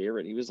fan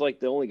favorite. He was like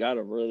the only guy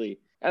to really,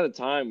 at the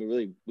time,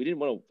 we didn't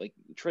want to, like,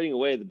 trading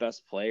away the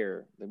best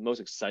player, the most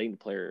exciting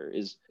player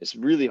it's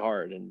really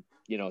hard, and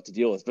you know, to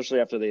deal with, especially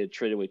after they had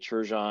traded away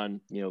Turgeon,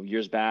 you know,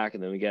 years back,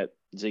 and then we get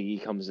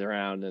Ziggy comes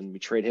around and we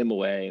trade him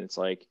away, and it's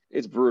like,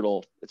 it's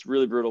brutal. It's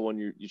really brutal when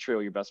you trade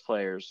away your best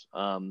players.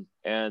 And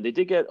they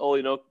did get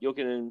Olli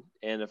Jokinen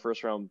in the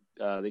first round.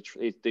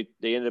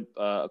 They ended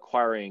up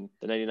acquiring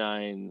the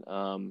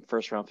 99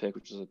 first round pick,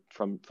 which is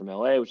from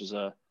LA, which is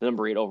the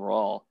number 8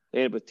 overall. They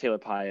ended up with Taylor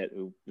Pyatt,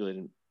 who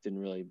really didn't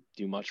really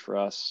do much for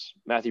us.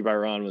 Matthew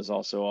Byron was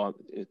also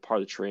part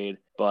of the trade,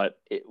 but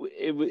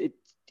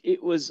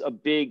it was a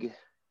big.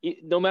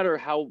 No matter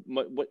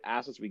what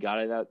assets we got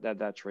at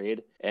that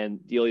trade, and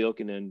Olli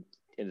Jokinen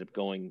ended up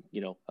going, you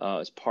know,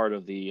 as part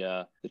of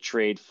the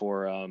trade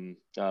for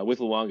with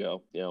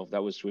Luongo, you know,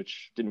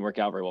 which didn't work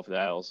out very well for the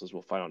Isles, as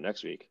we'll find out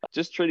next week.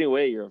 Just trading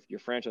away your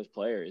franchise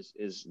player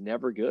is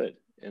never good,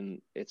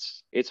 and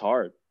it's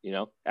hard. You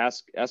know,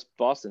 ask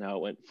Boston how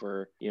it went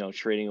for, you know,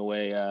 trading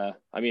away.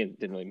 I mean, it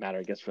didn't really matter,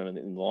 I guess, for them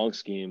in the long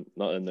scheme,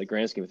 not in the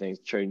grand scheme of things,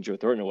 trading Joe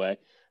Thornton away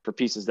for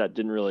pieces that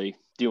didn't really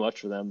do much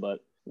for them,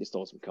 but they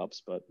stole some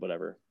cups, but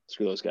whatever.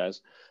 Screw those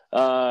guys.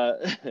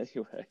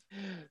 Anyway,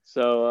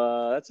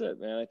 so that's it,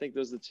 man. I think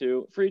those are the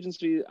two. Free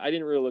agency, I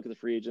didn't really look at the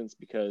free agents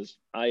because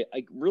I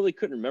really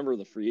couldn't remember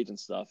the free agent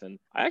stuff. And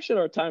I actually had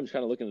a hard time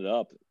kind of looking it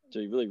up to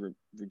really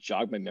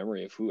jog my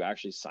memory of who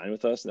actually signed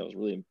with us. And that was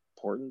really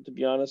important, to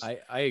be honest.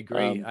 I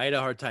agree. I had a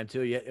hard time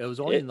too. Yeah, it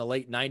was only in the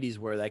late 90s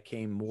where that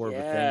came more of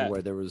a thing,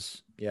 where there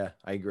was,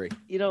 I agree.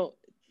 You know,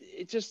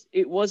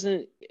 it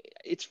wasn't.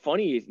 It's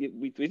funny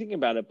we thinking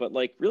about it, but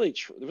like really,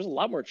 there was a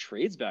lot more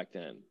trades back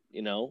then.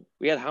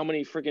 we had how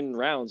many freaking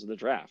rounds in the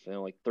draft?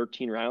 Like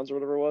 13 rounds or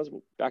whatever it was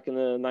back in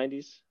the 90s.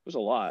 It was a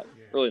lot.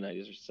 Yeah. Early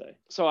 90s, I should say.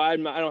 So I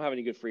don't have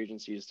any good free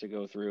agencies to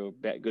go through,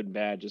 good and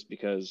bad, just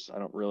because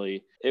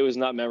it was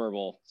not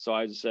memorable. So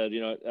I just said,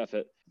 F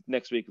it.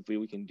 Next week, if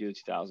we can do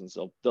the 2000s,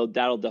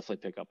 that'll definitely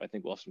pick up. I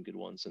think we'll have some good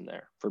ones in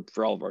there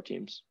for all of our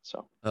teams.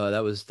 So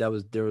there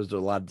was a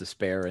lot of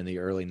despair in the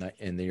early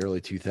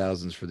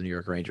 2000s for the New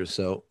York Rangers.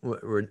 So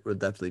we'll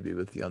definitely be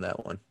with you on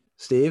that one.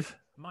 Steve?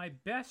 My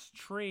best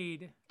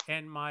trade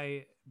and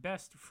my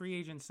best free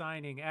agent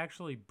signing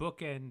actually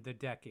bookend the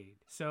decade.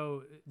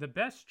 So the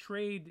best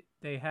trade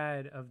they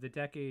had of the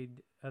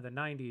decade of the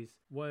 90s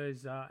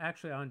was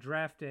actually on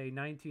draft day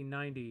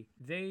 1990.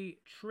 They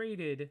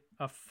traded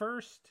a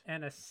first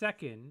and a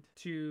second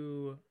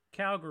to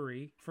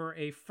Calgary for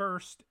a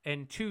first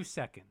and 2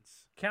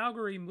 seconds.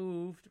 Calgary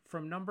moved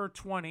from number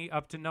 20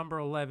 up to number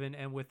 11,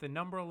 and with the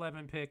number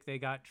 11 pick, they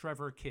got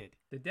Trevor Kidd.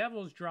 The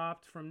Devils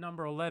dropped from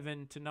number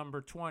 11 to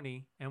number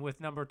 20, and with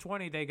number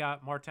 20, they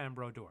got Martin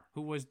Brodeur,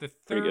 who was the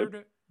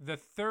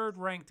third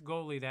ranked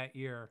goalie that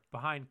year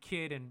behind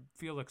Kidd and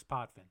Felix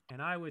Potvin.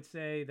 And I would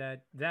say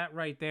that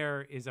right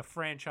there is a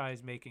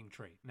franchise-making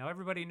trade. Now,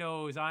 everybody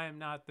knows I am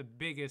not the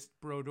biggest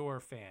Brodeur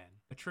fan,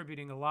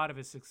 attributing a lot of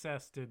his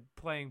success to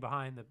playing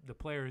behind the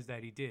players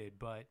that he did,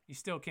 but you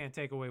still can't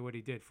take away what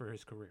he did for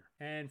his career.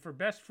 And for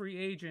best free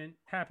agent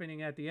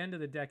happening at the end of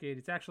the decade,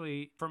 it's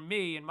actually, for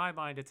me, in my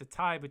mind, it's a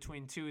tie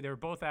between two. They're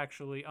both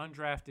actually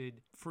undrafted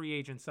free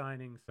agent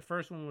signings. The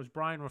first one was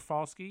Brian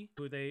Rafalski,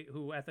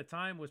 who at the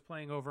time was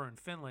playing over in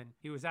Finland.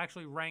 He was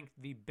actually ranked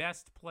the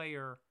best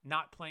player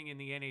not playing in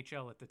the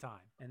NHL at the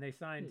time. And they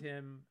signed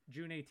him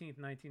June 18th,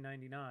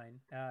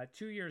 1999.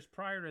 2 years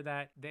prior to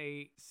that,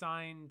 they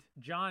signed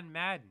John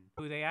Madden,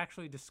 who they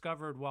actually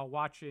discovered while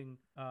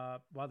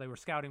they were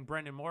scouting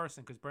Brendan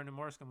Morrison, because Brendan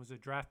Morrison was a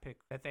draft pick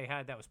that they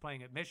had that was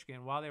playing at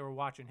Michigan. While they were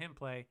watching him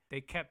play,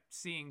 they kept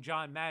seeing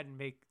John Madden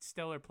make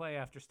stellar play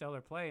after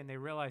stellar play, and they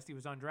realized he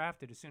was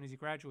undrafted. As soon as he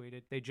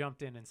graduated, they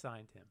jumped in and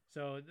signed him.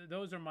 So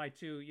those are my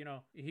two.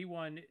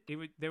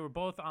 They were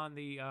both on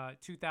the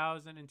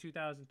 2000 and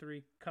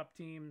 2003 Cup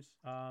teams.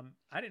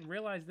 I didn't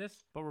realize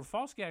this, but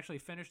Rafalski actually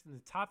finished in the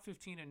top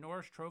 15 in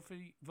Norris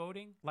Trophy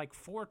voting like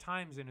 4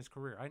 times in his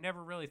career. I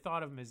never really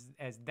thought of him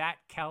as that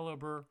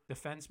caliber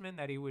defenseman,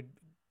 that he would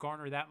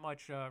garner that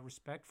much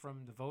respect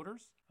from the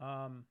voters.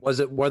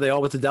 Were they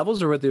all with the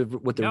Devils or with the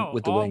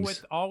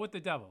Wings? all with the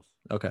Devils.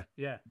 Okay.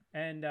 Yeah.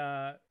 And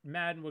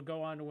Madden would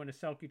go on to win a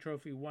Selke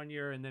Trophy 1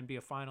 year and then be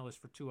a finalist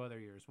for 2 other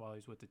years while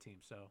he's with the team.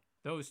 So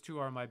those two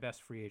are my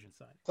best free agent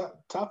signings.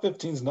 Top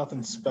 15 is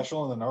nothing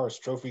special in the Norris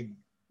Trophy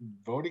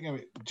voting. I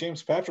mean,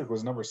 James Patrick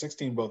was number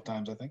 16 both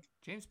times, I think.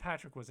 James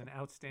Patrick was an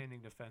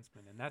outstanding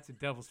defenseman, and that's a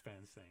Devils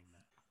fan saying that.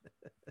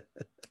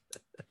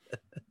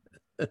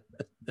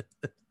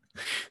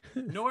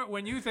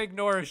 When you think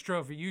Norris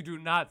Trophy, you do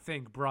not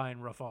think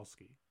Brian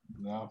Rafalski.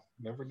 No,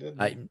 never did.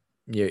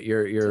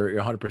 You're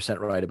 100%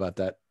 right about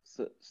that.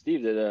 So,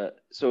 Steve,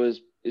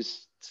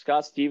 is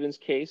Scott Stevens'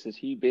 case? Is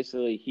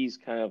he's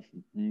kind of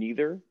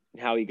neither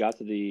how he got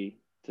to the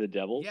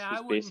Devils? Yeah,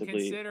 I wouldn't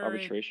consider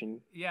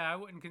arbitration. I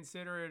wouldn't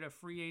consider it a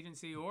free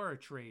agency or a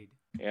trade.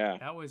 Yeah,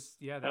 that was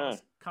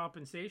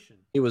compensation.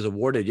 He was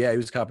awarded. Yeah, he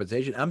was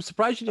compensation. I'm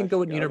surprised you didn't go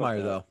with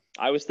Niedermeyer though.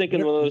 I was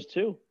thinking one of those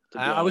too.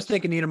 I was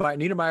thinking Niedermeyer.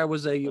 Niedermeyer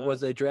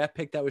was a draft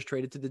pick that was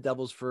traded to the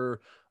Devils for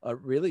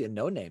really a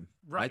no name.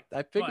 Right.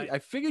 I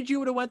figured you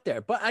would have went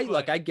there, but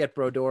I get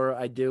Brodeur.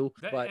 I do.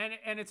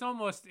 And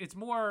it's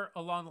more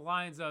along the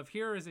lines of,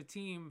 here is a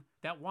team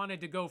that wanted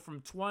to go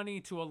from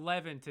 20 to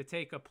 11 to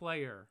take a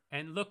player,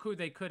 and look who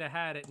they could have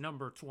had at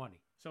number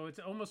 20. So it's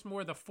almost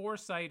more the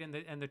foresight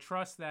and the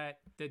trust that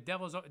the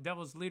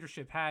Devils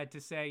leadership had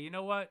to say, you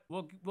know what,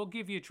 we'll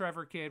give you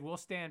Trevor Kidd. We'll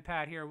stand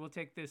pat here. We'll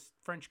take this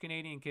French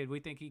Canadian kid. We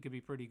think he could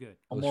be pretty good.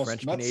 Almost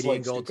French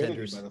Canadian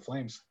goaltenders by the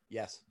Flames.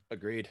 Yes,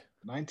 agreed.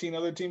 19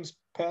 other teams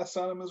passed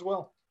on him as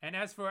well. And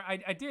as for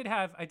I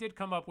did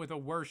come up with a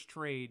worse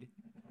trade.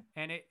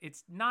 And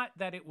it's not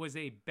that it was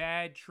a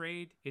bad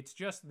trade. It's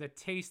just the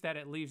taste that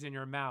it leaves in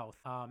your mouth.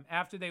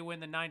 After they win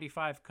the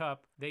 95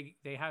 Cup, they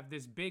have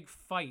this big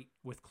fight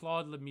with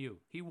Claude Lemieux.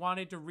 He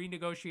wanted to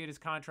renegotiate his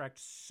contract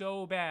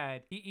so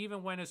bad, he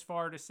even went as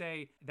far to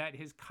say that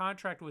his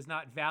contract was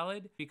not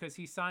valid because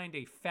he signed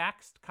a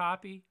faxed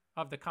copy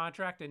of the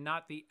contract and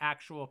not the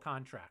actual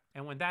contract.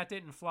 And when that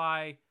didn't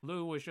fly,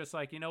 Lou was just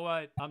like, you know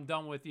what, I'm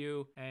done with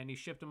you. And he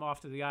shipped him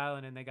off to the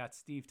island, and they got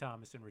Steve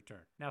Thomas in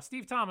return. Now,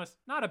 Steve Thomas,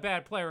 not a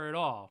bad player at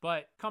all,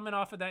 but coming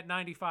off of that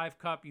 95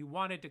 Cup, you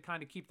wanted to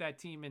kind of keep that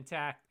team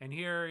intact. And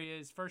here he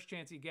is, first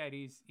chance he get,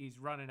 he's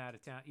running out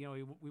of town. You know,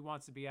 he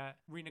wants to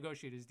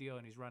renegotiate his deal,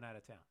 and he's run out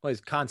of town. Well,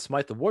 he's Conn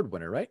Smythe Award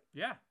winner, right?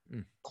 Yeah.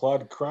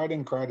 Claude cried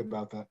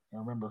about that. I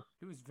remember.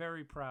 He was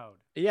very proud.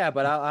 Yeah,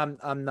 but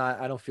I'm not.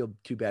 I don't feel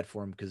too bad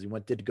for him because he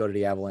did go to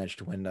the Avalanche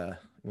to win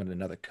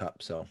another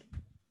cup. So,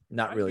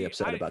 not really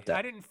upset about that.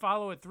 I didn't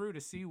follow it through to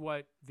see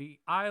what the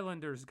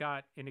Islanders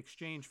got in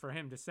exchange for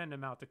him to send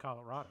him out to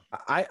Colorado.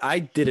 I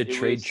did a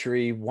trade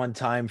tree one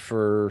time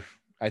for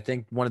I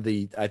think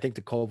the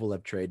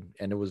Kovalev trade,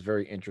 and it was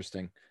very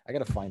interesting. I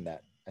got to find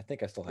that. I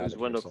think I still It have was it.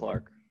 here Wendell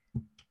somewhere.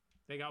 Clark.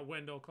 They got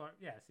Wendell Clark.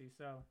 Yeah, see,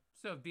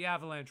 so the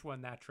Avalanche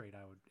won that trade,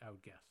 I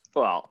would guess.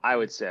 Well, I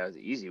would say it was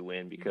an easy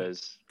win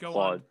because Go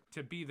Claude. on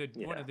to be one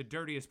Yeah. of the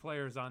dirtiest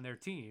players on their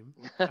team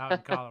out in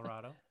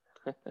Colorado.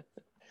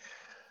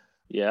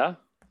 Yeah.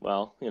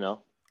 Well,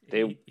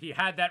 He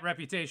had that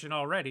reputation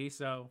already,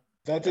 so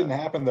That didn't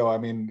happen though. I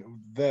mean,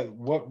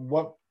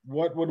 what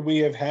would we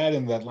have had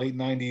in that late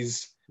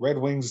 '90s Red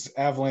Wings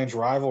Avalanche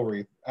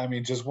rivalry? I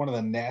mean, just one of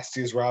the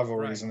nastiest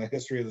rivalries Right. in the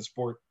history of the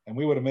sport, and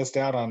we would have missed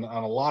out on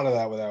a lot of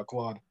that without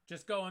Claude.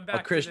 just going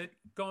back Chris- to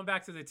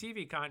the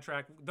TV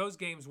contract, those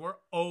games were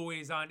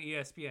always on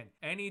ESPN.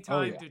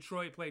 Anytime yeah.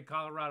 Detroit played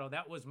Colorado,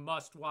 that was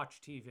must-watch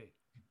TV.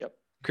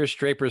 Chris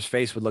Draper's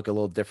face would look a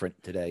little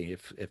different today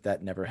if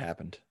that never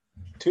happened.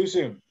 Too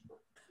soon.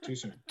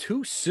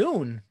 Too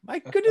soon. My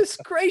goodness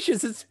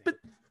gracious! It's been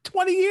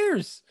 20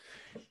 years.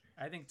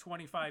 I think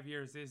 25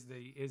 years is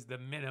the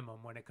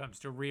minimum when it comes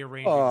to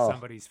rearranging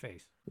somebody's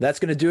face. That's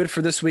going to do it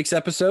for this week's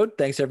episode.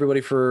 Thanks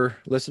everybody for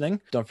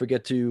listening. Don't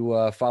forget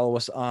to follow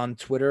us on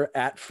Twitter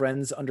at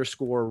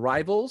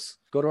friends_rivals.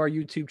 Go to our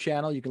YouTube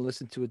channel. You can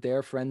listen to it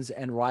there, Friends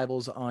and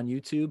Rivals on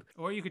YouTube.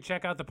 Or you could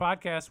check out the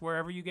podcast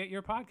wherever you get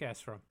your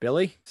podcast from.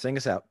 Billy, sing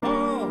us out.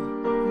 Oh,